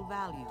equal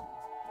value.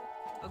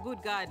 A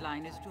good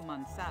guideline is 2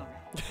 months'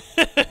 salary.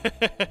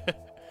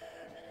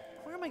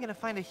 Where am I gonna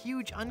find a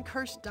huge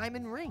uncursed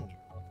diamond ring?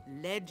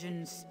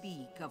 Legends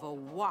speak of a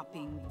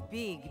whopping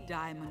big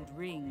diamond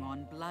ring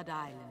on Blood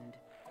Island.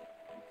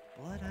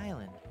 Blood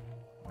Island?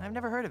 I've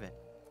never heard of it.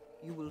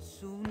 You will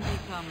soon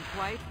become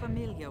quite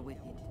familiar with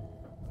it.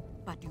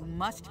 But you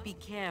must be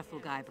careful,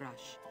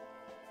 Guybrush.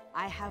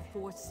 I have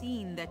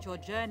foreseen that your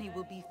journey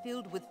will be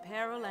filled with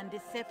peril and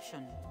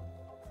deception.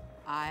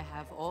 I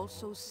have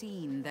also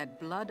seen that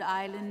Blood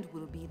Island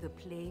will be the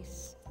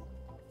place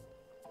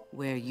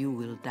where you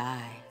will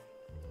die.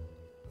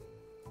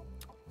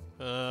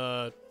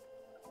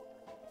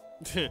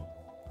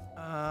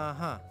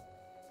 Uh-huh.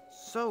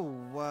 So,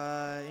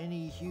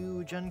 any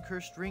huge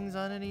uncursed rings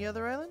on any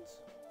other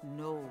islands?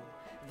 No.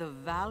 The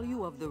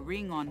value of the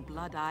ring on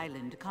Blood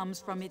Island comes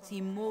from its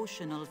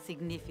emotional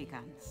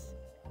significance.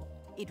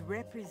 It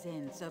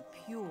represents a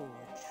pure,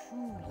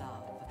 true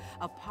love,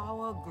 a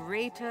power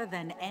greater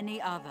than any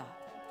other.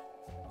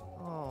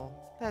 Oh,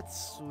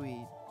 that's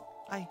sweet.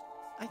 I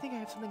think I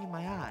have something in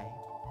my eye.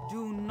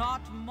 Do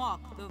not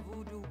mock the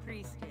voodoo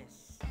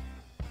priestess.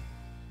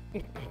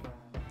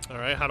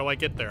 Alright, how do I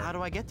get there? How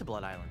do I get to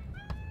Blood Island?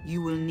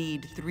 You will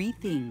need 3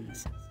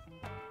 things.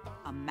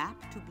 A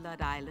map to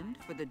Blood Island,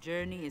 for the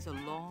journey is a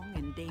long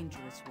and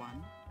dangerous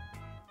one.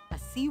 A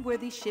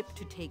seaworthy ship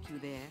to take you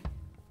there.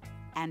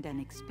 And an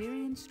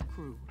experienced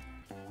crew.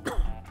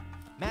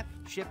 Map,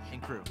 ship,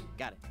 and crew.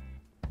 Got it.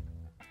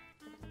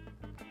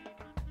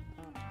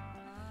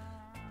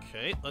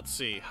 Okay, let's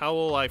see. How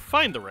will I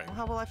find the ring? Well,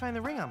 how will I find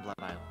the ring on Blood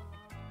Island?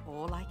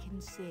 All I can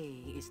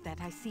say is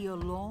that I see a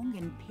long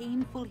and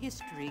painful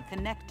history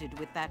connected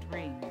with that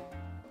ring.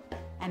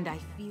 And I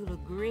feel a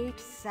great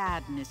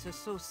sadness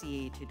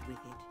associated with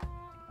it.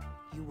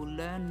 You will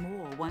learn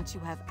more once you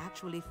have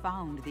actually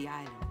found the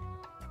island.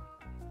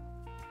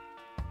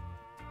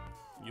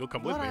 You'll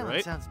come with Blood me, Island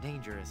right? sounds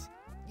dangerous.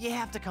 You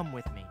have to come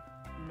with me.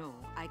 No,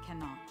 I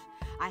cannot.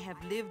 I have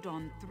lived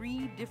on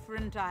 3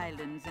 different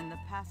islands in the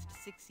past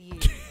 6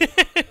 years.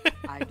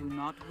 I do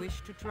not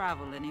wish to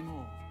travel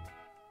anymore.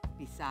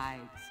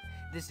 Besides,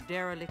 this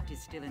derelict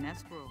is still in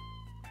escrow.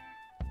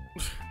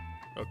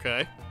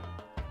 Okay.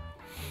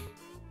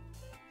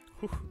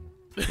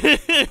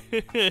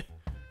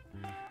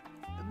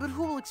 But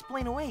who will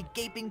explain away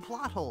gaping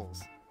plot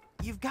holes?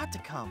 You've got to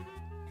come.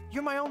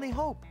 You're my only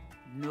hope.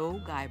 No,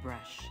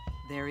 Guybrush.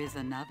 There is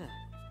another.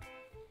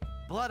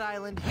 Blood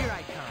Island, here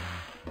I come.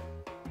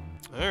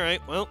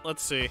 Alright, well,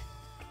 let's see.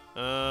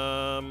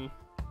 I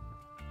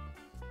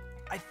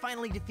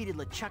finally defeated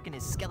LeChuck and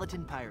his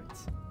skeleton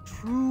pirates.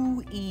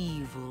 True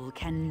evil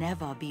can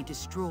never be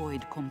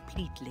destroyed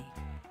completely.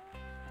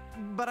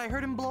 But I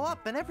heard him blow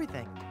up and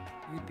everything.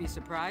 You'd be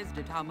surprised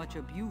at how much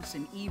abuse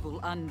an evil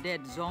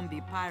undead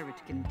zombie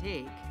pirate can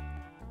take.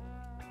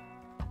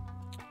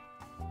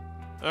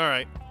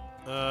 Alright.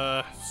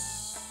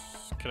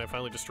 Can I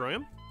finally destroy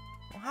him?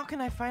 Well, how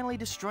can I finally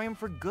destroy him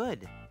for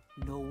good?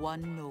 No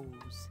one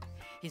knows.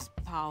 His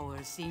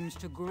power seems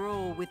to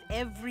grow with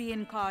every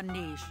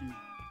incarnation.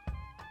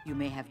 You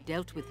may have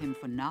dealt with him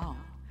for now,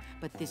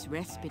 but this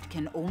respite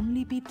can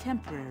only be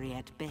temporary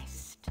at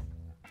best.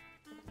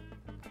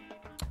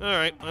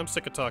 Alright, I'm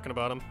sick of talking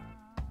about him.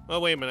 Oh,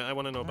 wait a minute, I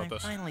want to know about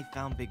this. I finally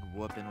found Big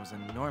Whoop and was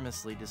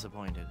enormously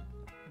disappointed.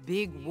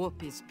 Big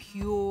Whoop is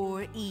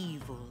pure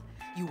evil.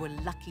 You were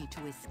lucky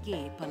to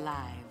escape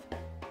alive.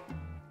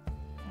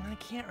 I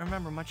can't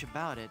remember much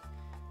about it.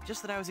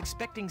 Just that I was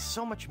expecting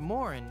so much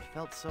more and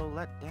felt so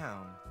let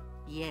down.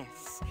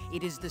 Yes,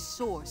 it is the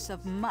source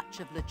of much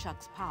of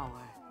LeChuck's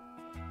power.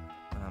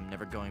 I'm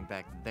never going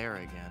back there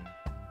again.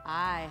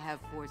 I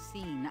have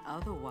foreseen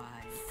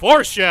otherwise.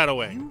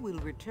 Foreshadowing! You will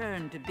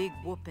return to Big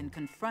Whoop and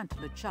confront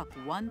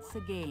LeChuck once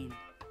again.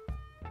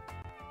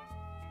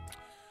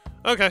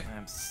 Okay.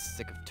 I'm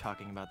sick of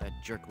talking about that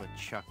jerk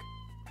LeChuck.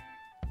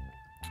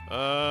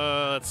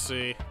 Let's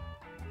see.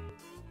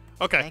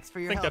 Okay, Thanks for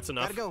your I think help. that's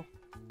enough. Gotta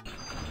go.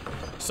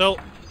 So,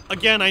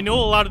 again, I know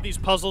a lot of these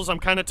puzzles, I'm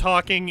kind of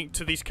talking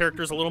to these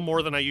characters a little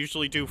more than I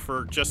usually do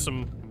for just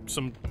some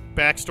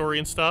backstory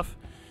and stuff.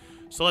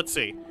 So let's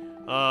see.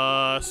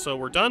 So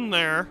we're done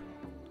there.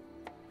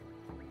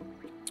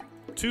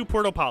 To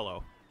Puerto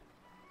Palo.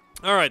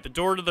 All right, the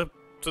door to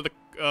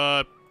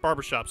the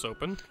barbershop's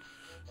open.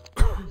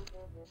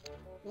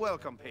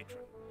 Welcome, patron,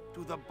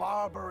 to the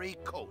Barbary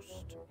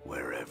Coast,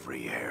 where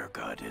every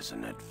haircut is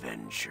an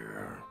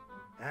adventure.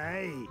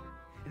 Aye,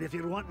 and if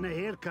you're wanting a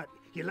haircut,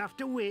 you'll have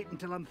to wait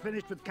until I'm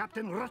finished with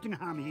Captain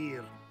Rottingham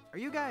here. Are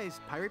you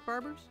guys pirate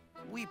barbers?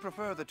 We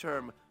prefer the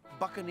term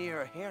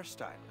buccaneer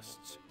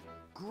hairstylists.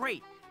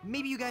 Great.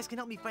 Maybe you guys can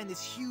help me find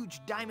this huge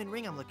diamond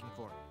ring I'm looking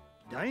for.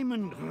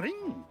 Diamond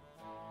ring?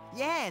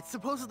 Yeah, it's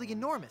supposedly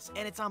enormous,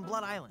 and it's on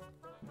Blood Island.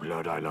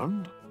 Blood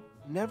Island?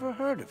 Never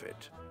heard of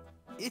it.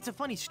 It's a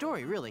funny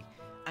story, really.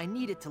 I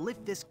need it to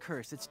lift this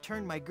curse that's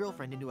turned my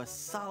girlfriend into a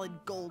solid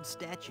gold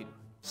statue.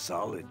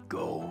 Solid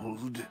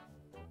gold?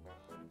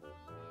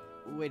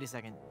 Wait a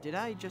second. Did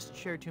I just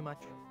share too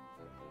much?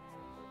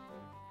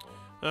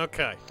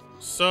 Okay,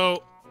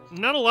 so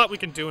not a lot we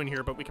can do in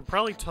here, but we can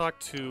probably talk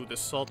to the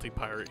salty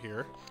pirate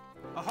here.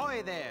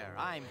 Ahoy there!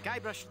 I'm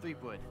Guybrush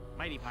Threepwood,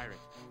 mighty pirate.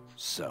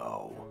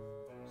 So,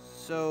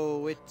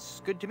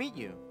 it's good to meet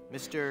you,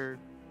 Mr.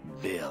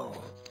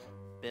 Bill.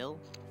 Bill?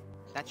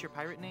 That's your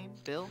pirate name,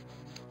 Bill?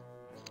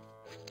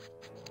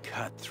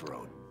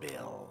 Cutthroat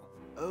Bill.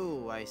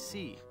 Oh, I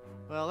see.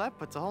 Well, that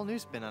puts a whole new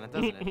spin on it,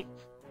 doesn't it?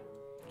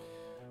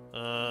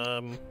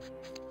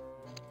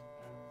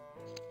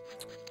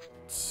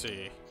 Let's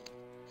see.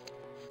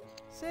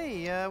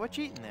 Say, what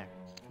you eating there?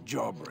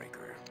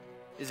 Jawbreaker.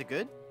 Is it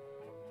good?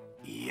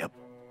 Yep.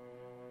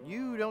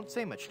 You don't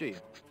say much, do you?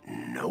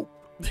 Nope.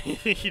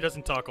 He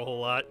doesn't talk a whole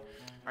lot.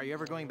 Are you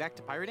ever going back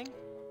to pirating?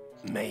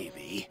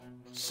 Maybe.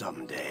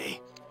 Someday.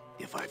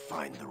 If I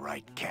find the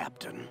right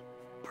captain.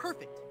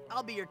 Perfect.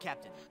 I'll be your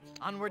captain.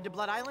 Onward to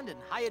Blood Island and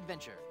high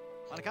adventure.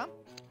 Wanna come?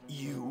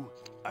 You,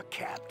 a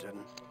captain?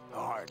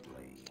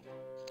 Hardly.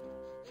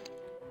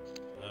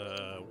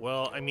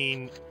 Well, I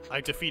mean,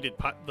 I defeated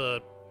I'm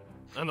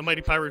the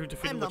mighty pirate who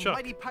defeated LeChuck. I'm the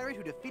mighty pirate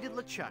who defeated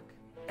LeChuck.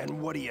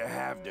 And what do you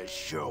have to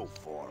show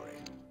for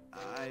it?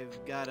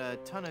 I've got a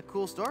ton of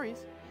cool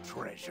stories.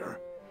 Treasure?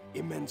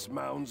 Immense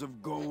mounds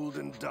of gold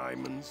and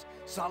diamonds?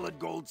 Solid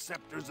gold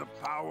scepters of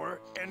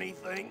power?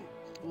 Anything?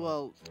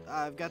 Well,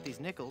 I've got these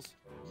nickels.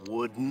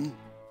 Wooden?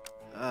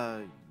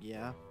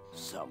 Yeah.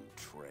 Some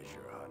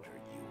treasure hunter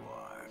you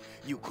are.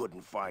 You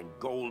couldn't find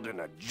gold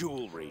in a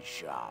jewelry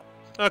shop.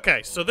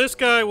 Okay, so this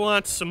guy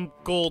wants some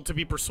gold to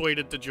be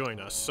persuaded to join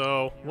us,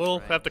 so we'll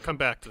have to come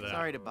back to that.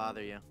 Sorry to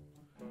bother you.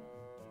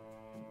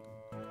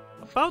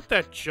 About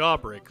that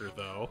jawbreaker,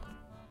 though.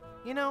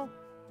 You know,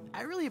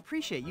 I really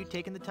appreciate you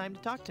taking the time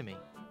to talk to me.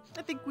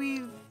 I think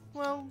we've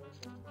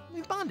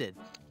bonded.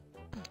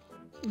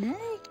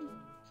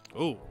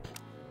 Ooh.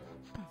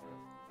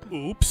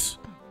 Oops.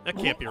 That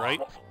can't be right.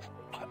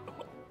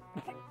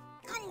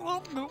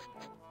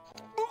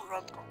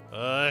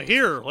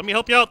 Here, let me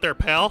help you out there,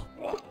 pal.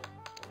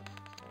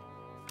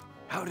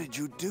 How did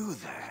you do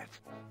that?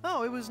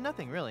 Oh, it was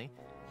nothing, really.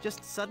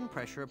 Just sudden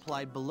pressure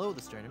applied below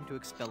the sternum to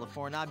expel a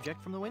foreign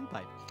object from the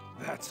windpipe.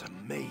 That's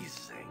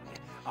amazing.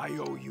 I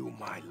owe you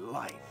my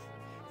life.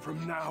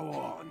 From now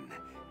on.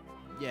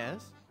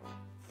 Yes?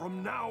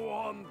 From now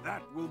on,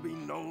 that will be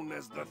known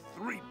as the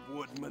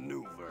Threepwood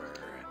Maneuver.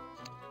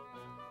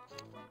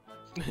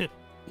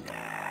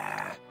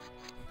 Nah.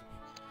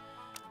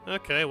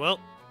 Okay, well,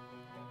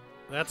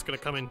 that's gonna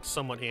come in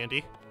somewhat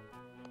handy.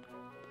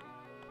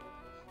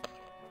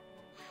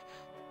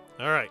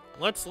 Alright,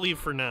 let's leave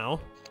for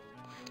now.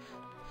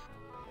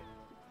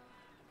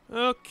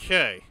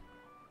 Okay,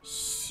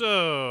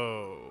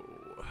 so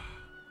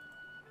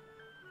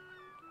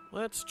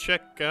let's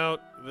check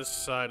out this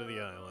side of the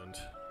island.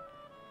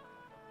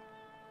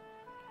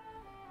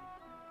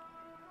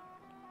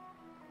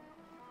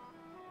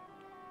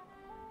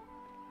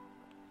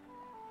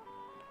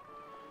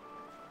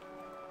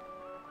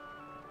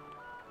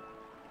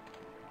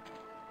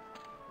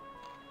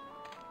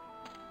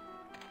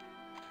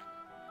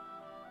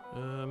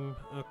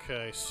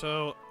 Okay,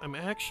 so I'm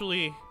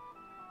actually...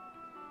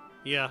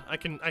 Yeah, I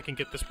can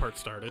get this part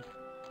started.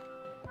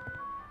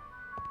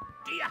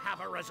 Do you have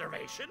a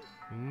reservation?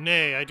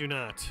 Nay, I do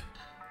not.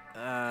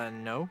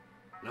 No.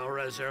 No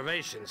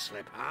reservation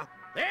slip, huh?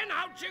 Then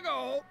out you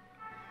go!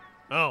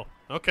 Oh,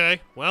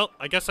 okay. Well,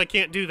 I guess I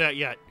can't do that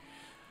yet.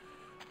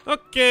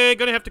 Okay,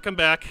 gonna have to come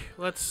back.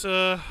 Let's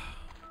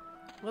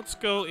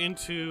go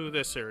into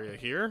this area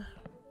here.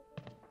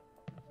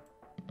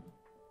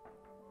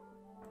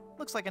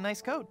 Looks like a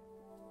nice coat.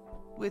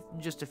 With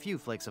just a few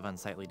flakes of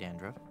unsightly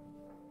dandruff.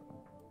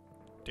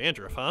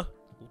 Dandruff, huh?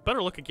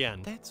 Better look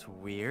again. That's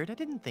weird. I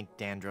didn't think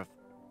dandruff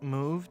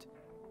moved.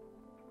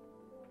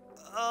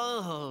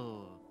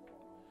 Oh.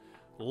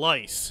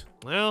 Lice.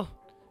 Well,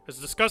 as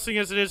disgusting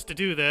as it is to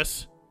do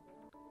this.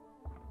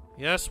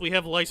 Yes, we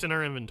have lice in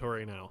our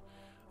inventory now.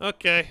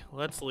 Okay,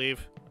 let's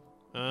leave.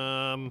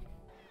 But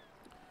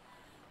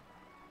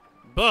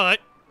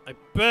I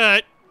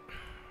bet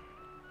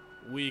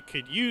we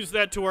could use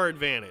that to our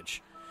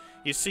advantage.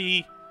 You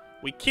see,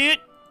 we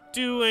can't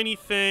do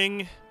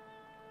anything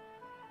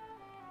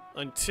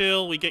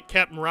until we get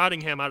Captain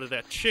Rottingham out of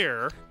that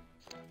chair.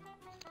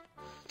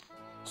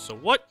 So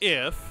what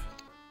if...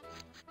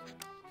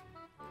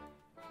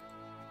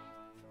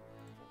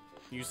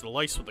 use the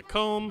lice with the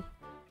comb.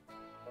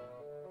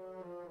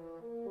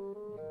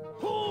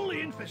 Holy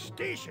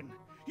infestation!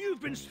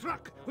 You've been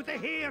struck with the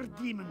hair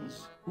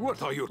demons.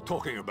 What are you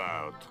talking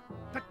about?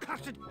 The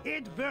cursed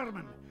head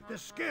vermin, the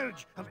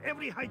scourge of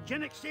every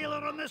hygienic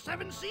sailor on the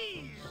 7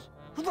 seas.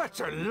 That's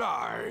a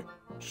lie!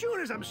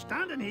 Sure as I'm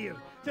standing here,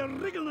 they're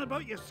wriggling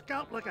about your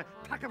scalp like a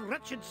pack of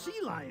wretched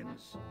sea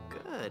lions.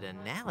 Good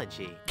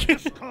analogy.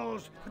 This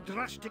calls for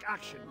drastic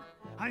action.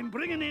 I'm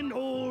bringing in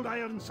old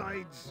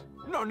Ironsides.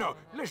 No,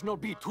 let's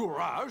not be too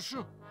rash.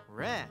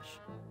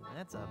 Rash?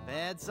 That's a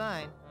bad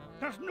sign.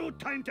 There's no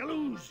time to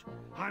lose.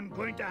 I'm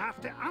going to have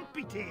to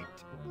amputate.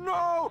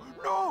 No,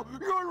 you'll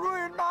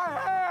ruin my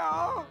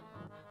hair!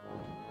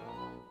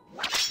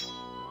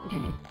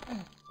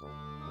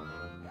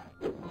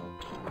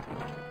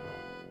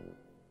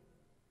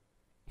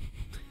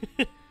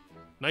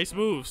 Nice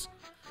moves.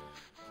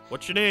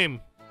 What's your name?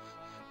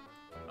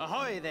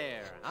 Ahoy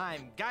there!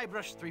 I'm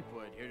Guybrush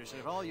Threepwood, here to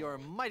serve all your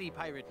mighty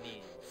pirate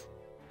needs.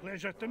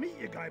 Pleasure to meet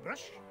you,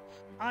 Guybrush.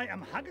 I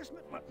am Haggis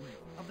McMutton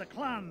of the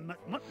clan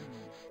McMutton.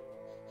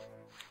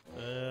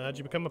 How'd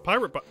you become a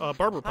pirate,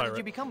 barber pirate? How did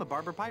you become a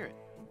barber pirate?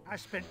 I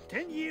spent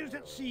 10 years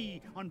at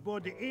sea on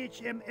board the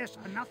HMS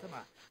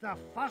Anathema, the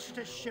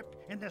fastest ship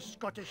in the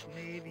Scottish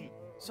Navy.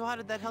 So how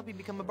did that help you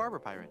become a barber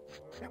pirate?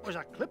 It was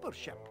a clipper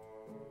ship.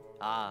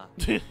 Ah.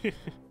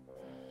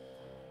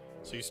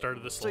 So you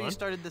started this salon? So you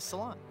started this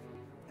salon?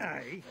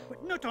 Aye,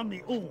 but not on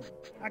my own.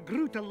 I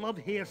grew to love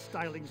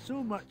hairstyling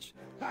so much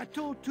that I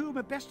told 2 of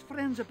my best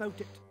friends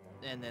about it.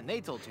 And then they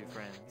told 2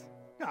 friends.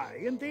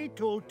 Aye, and they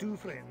told 2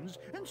 friends,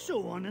 and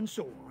so on and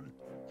so on.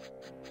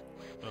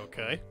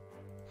 Okay.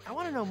 I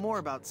want to know more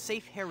about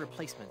safe hair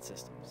replacement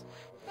systems.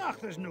 Ach,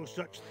 there's no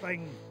such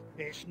thing.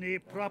 It's nae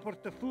proper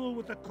to fool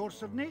with the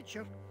course of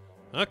nature.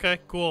 Okay,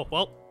 cool.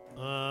 Well,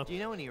 do you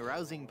know any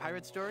rousing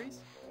pirate stories?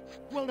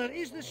 Well, there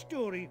is the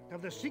story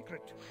of the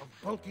secret of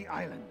Bulky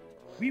Island.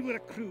 We were a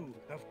crew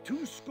of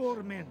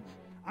 200 men,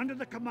 under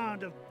the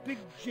command of Big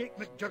Jake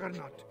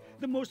McJuggernaut,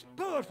 the most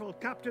powerful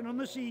captain on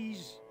the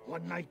seas.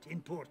 One night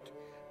in port,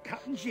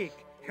 Captain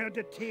Jake heard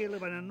the tale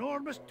of an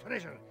enormous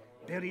treasure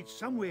buried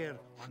somewhere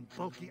on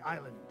Bulky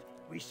Island.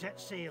 We set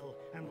sail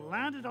and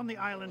landed on the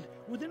island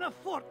within a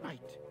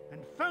fortnight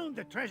and found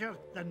the treasure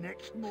the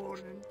next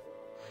morning.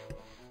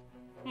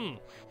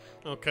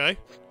 Okay.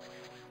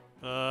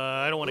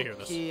 I don't want to hear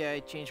this. Okay, I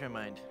changed my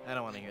mind. I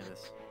don't want to hear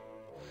this.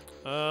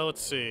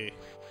 Let's see.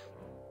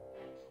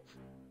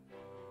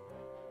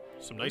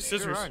 Some nice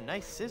scissors. Sure are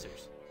nice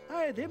scissors.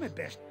 Aye, they're my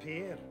best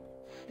pair.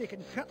 They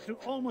can cut through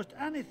almost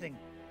anything.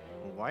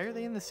 Why are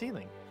they in the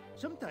ceiling?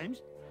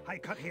 Sometimes I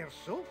cut hair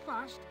so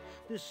fast,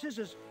 the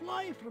scissors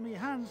fly from my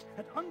hands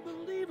at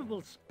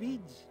unbelievable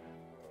speeds.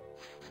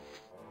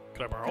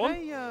 Could I borrow Can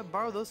one? I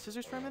borrow those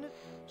scissors for a minute?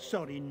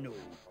 Sorry, no.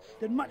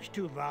 They're much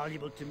too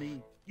valuable to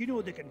me. You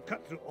know they can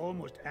cut through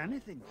almost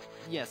anything.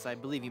 Yes, I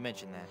believe you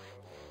mentioned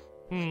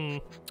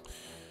that.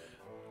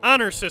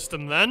 Honor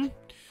system, then.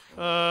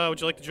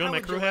 Would you like to join How my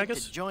would crew, you like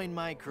Haggis? to join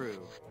my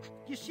crew?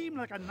 You seem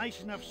like a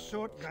nice enough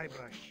sort,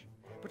 Guybrush.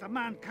 But a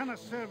man cannot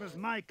serve as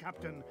my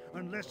captain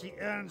unless he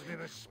earns me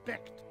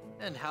respect.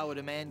 And how would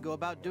a man go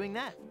about doing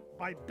that?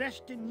 By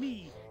besting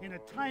me in a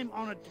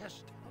time-honored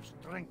test of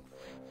strength.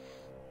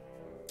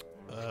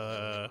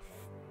 The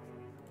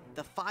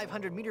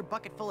 500-meter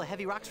bucket full of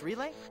heavy rocks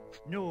relay?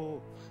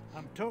 No,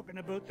 I'm talking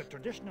about the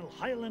traditional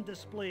Highland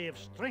display of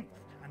strength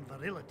and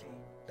virility.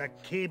 The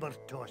caber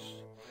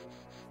toss.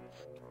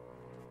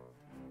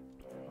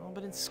 Oh,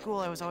 but in school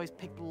I was always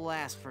picked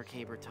last for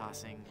caber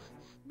tossing.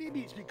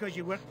 Maybe it's because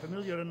you weren't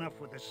familiar enough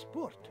with the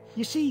sport.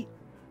 You see,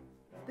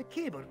 the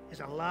caber is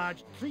a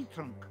large tree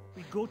trunk.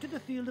 We go to the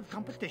field of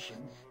competition,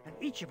 and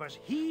each of us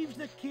heaves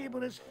the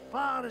caber as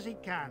far as he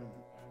can.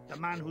 The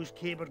man whose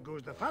caber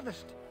goes the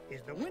farthest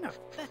is the winner.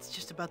 That's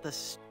just about the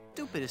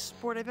stupidest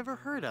sport I've ever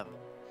heard of.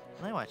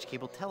 And I watch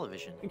cable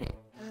television.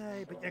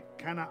 Aye, but you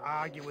cannot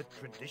argue with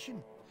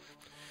tradition.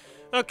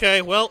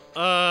 Okay, well,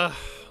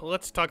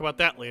 let's talk about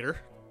that later.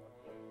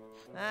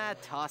 Ah,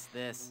 toss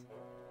this.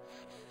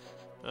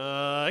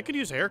 I could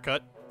use a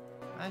haircut.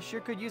 I sure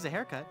could use a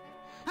haircut.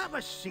 Have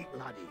a seat,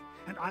 laddie,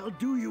 and I'll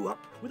do you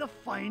up with a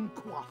fine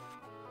coif.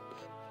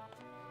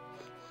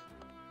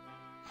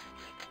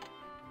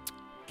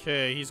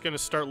 Okay, he's gonna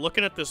start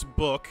looking at this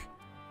book.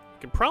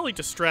 Can probably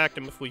distract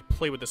him if we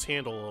play with this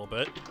handle a little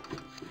bit.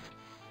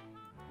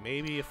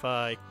 Maybe if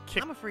I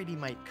kick... I'm afraid he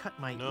might cut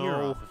my ear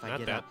No, off if I not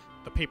get that. up.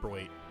 The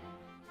paperweight.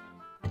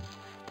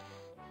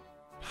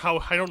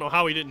 I don't know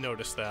how he didn't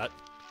notice that.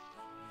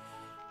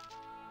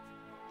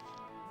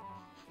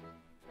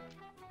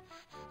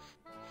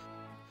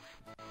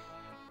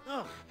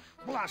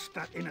 Blast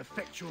that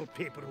ineffectual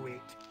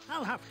paperweight.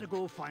 I'll have to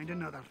go find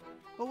another.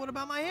 But what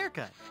about my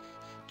haircut?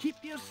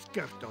 Keep your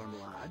skirt on,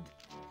 lad.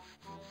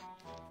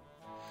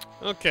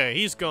 Okay,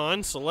 he's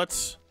gone, so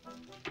let's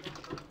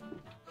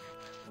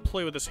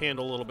play with this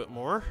handle a little bit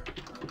more.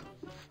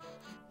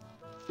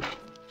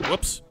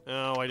 Whoops.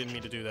 Oh, I didn't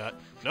mean to do that.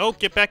 No,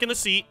 get back in the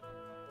seat.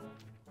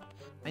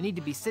 I need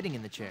to be sitting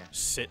in the chair.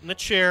 Sit in the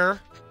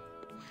chair.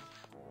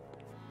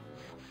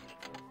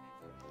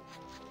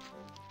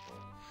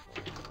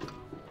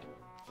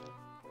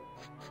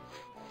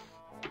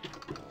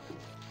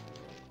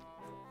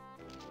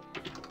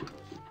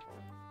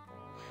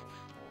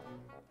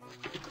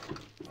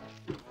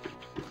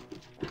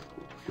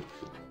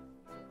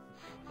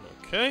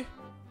 Okay,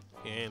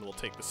 and we'll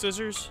take the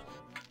scissors.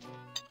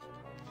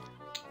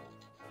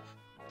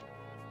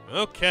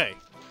 Okay.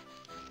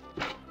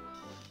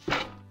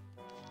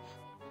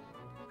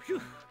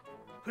 Phew.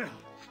 Well,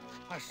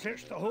 I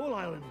searched the whole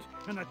island,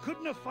 and I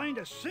couldn't find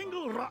a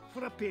single rock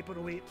for a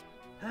paperweight.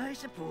 I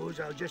suppose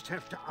I'll just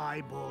have to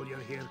eyeball your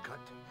haircut.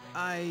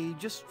 I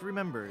just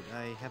remembered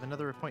I have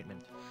another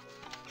appointment.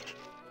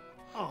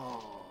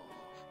 Oh,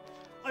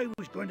 I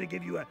was going to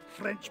give you a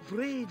French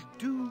braid,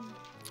 too.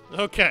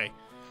 Okay,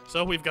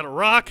 so we've got a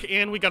rock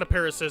and we got a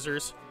pair of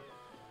scissors.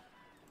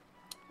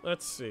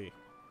 Let's see.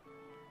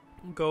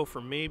 We'll go for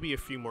maybe a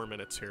few more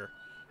minutes here.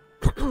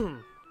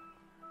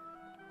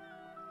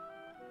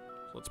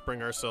 Let's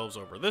bring ourselves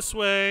over this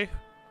way.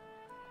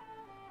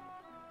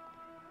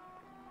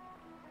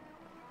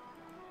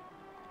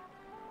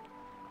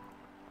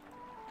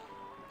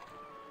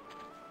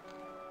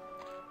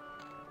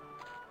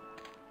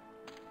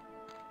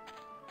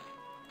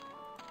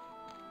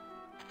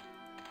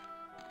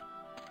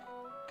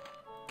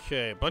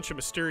 Okay, a bunch of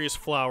mysterious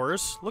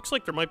flowers. Looks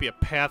like there might be a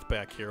path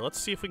back here.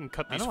 Let's see if we can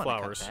cut these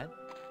flowers. I don't want to cut that.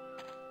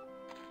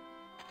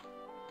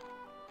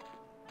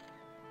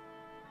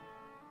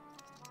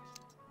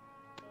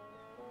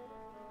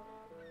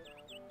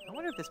 I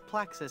wonder if this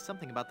plaque says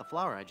something about the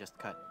flower I just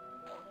cut.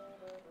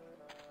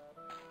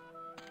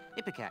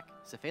 Ipecac,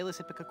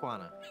 Cephalus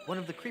ipecacuana, one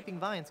of the creeping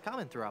vines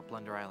common throughout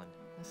Plunder Island.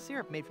 The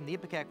syrup made from the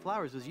ipecac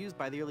flowers was used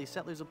by the early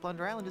settlers of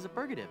Plunder Island as a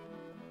purgative.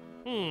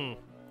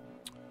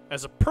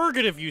 As a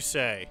purgative, you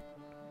say?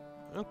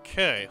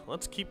 Okay,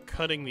 let's keep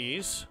cutting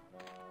these.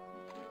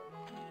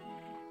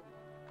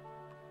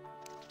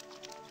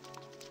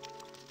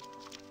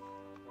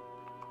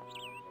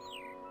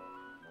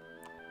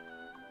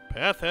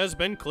 Path has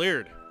been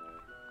cleared.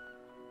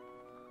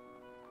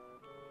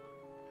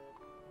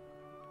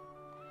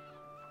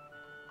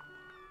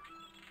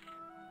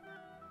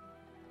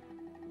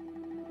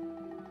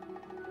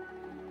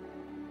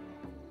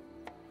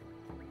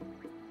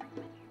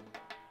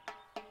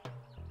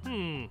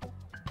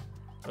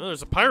 Oh,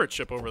 there's a pirate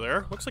ship over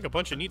there. Looks like a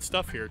bunch of neat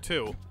stuff here,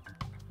 too.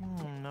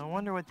 I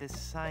wonder what this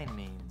sign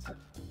means.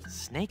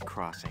 Snake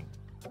crossing.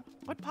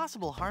 What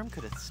possible harm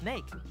could a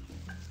snake?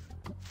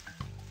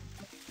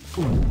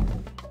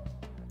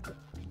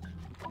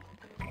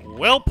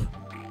 Welp.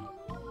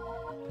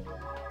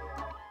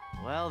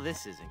 Well,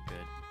 this isn't good.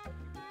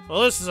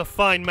 Well, this is a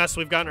fine mess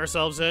we've gotten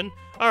ourselves in.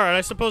 Alright,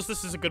 I suppose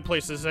this is a good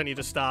place as any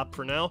to stop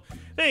for now.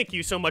 Thank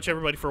you so much,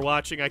 everybody, for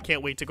watching. I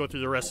can't wait to go through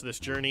the rest of this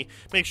journey.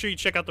 Make sure you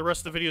check out the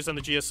rest of the videos on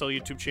the GSL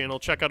YouTube channel.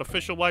 Check out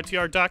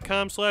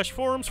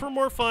officialytr.com/forums for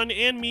more fun,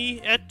 and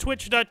me at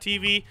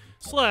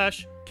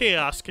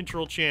twitch.tv/chaos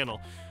control channel.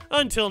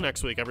 Until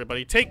next week,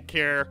 everybody, take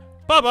care.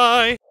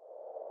 Bye-bye!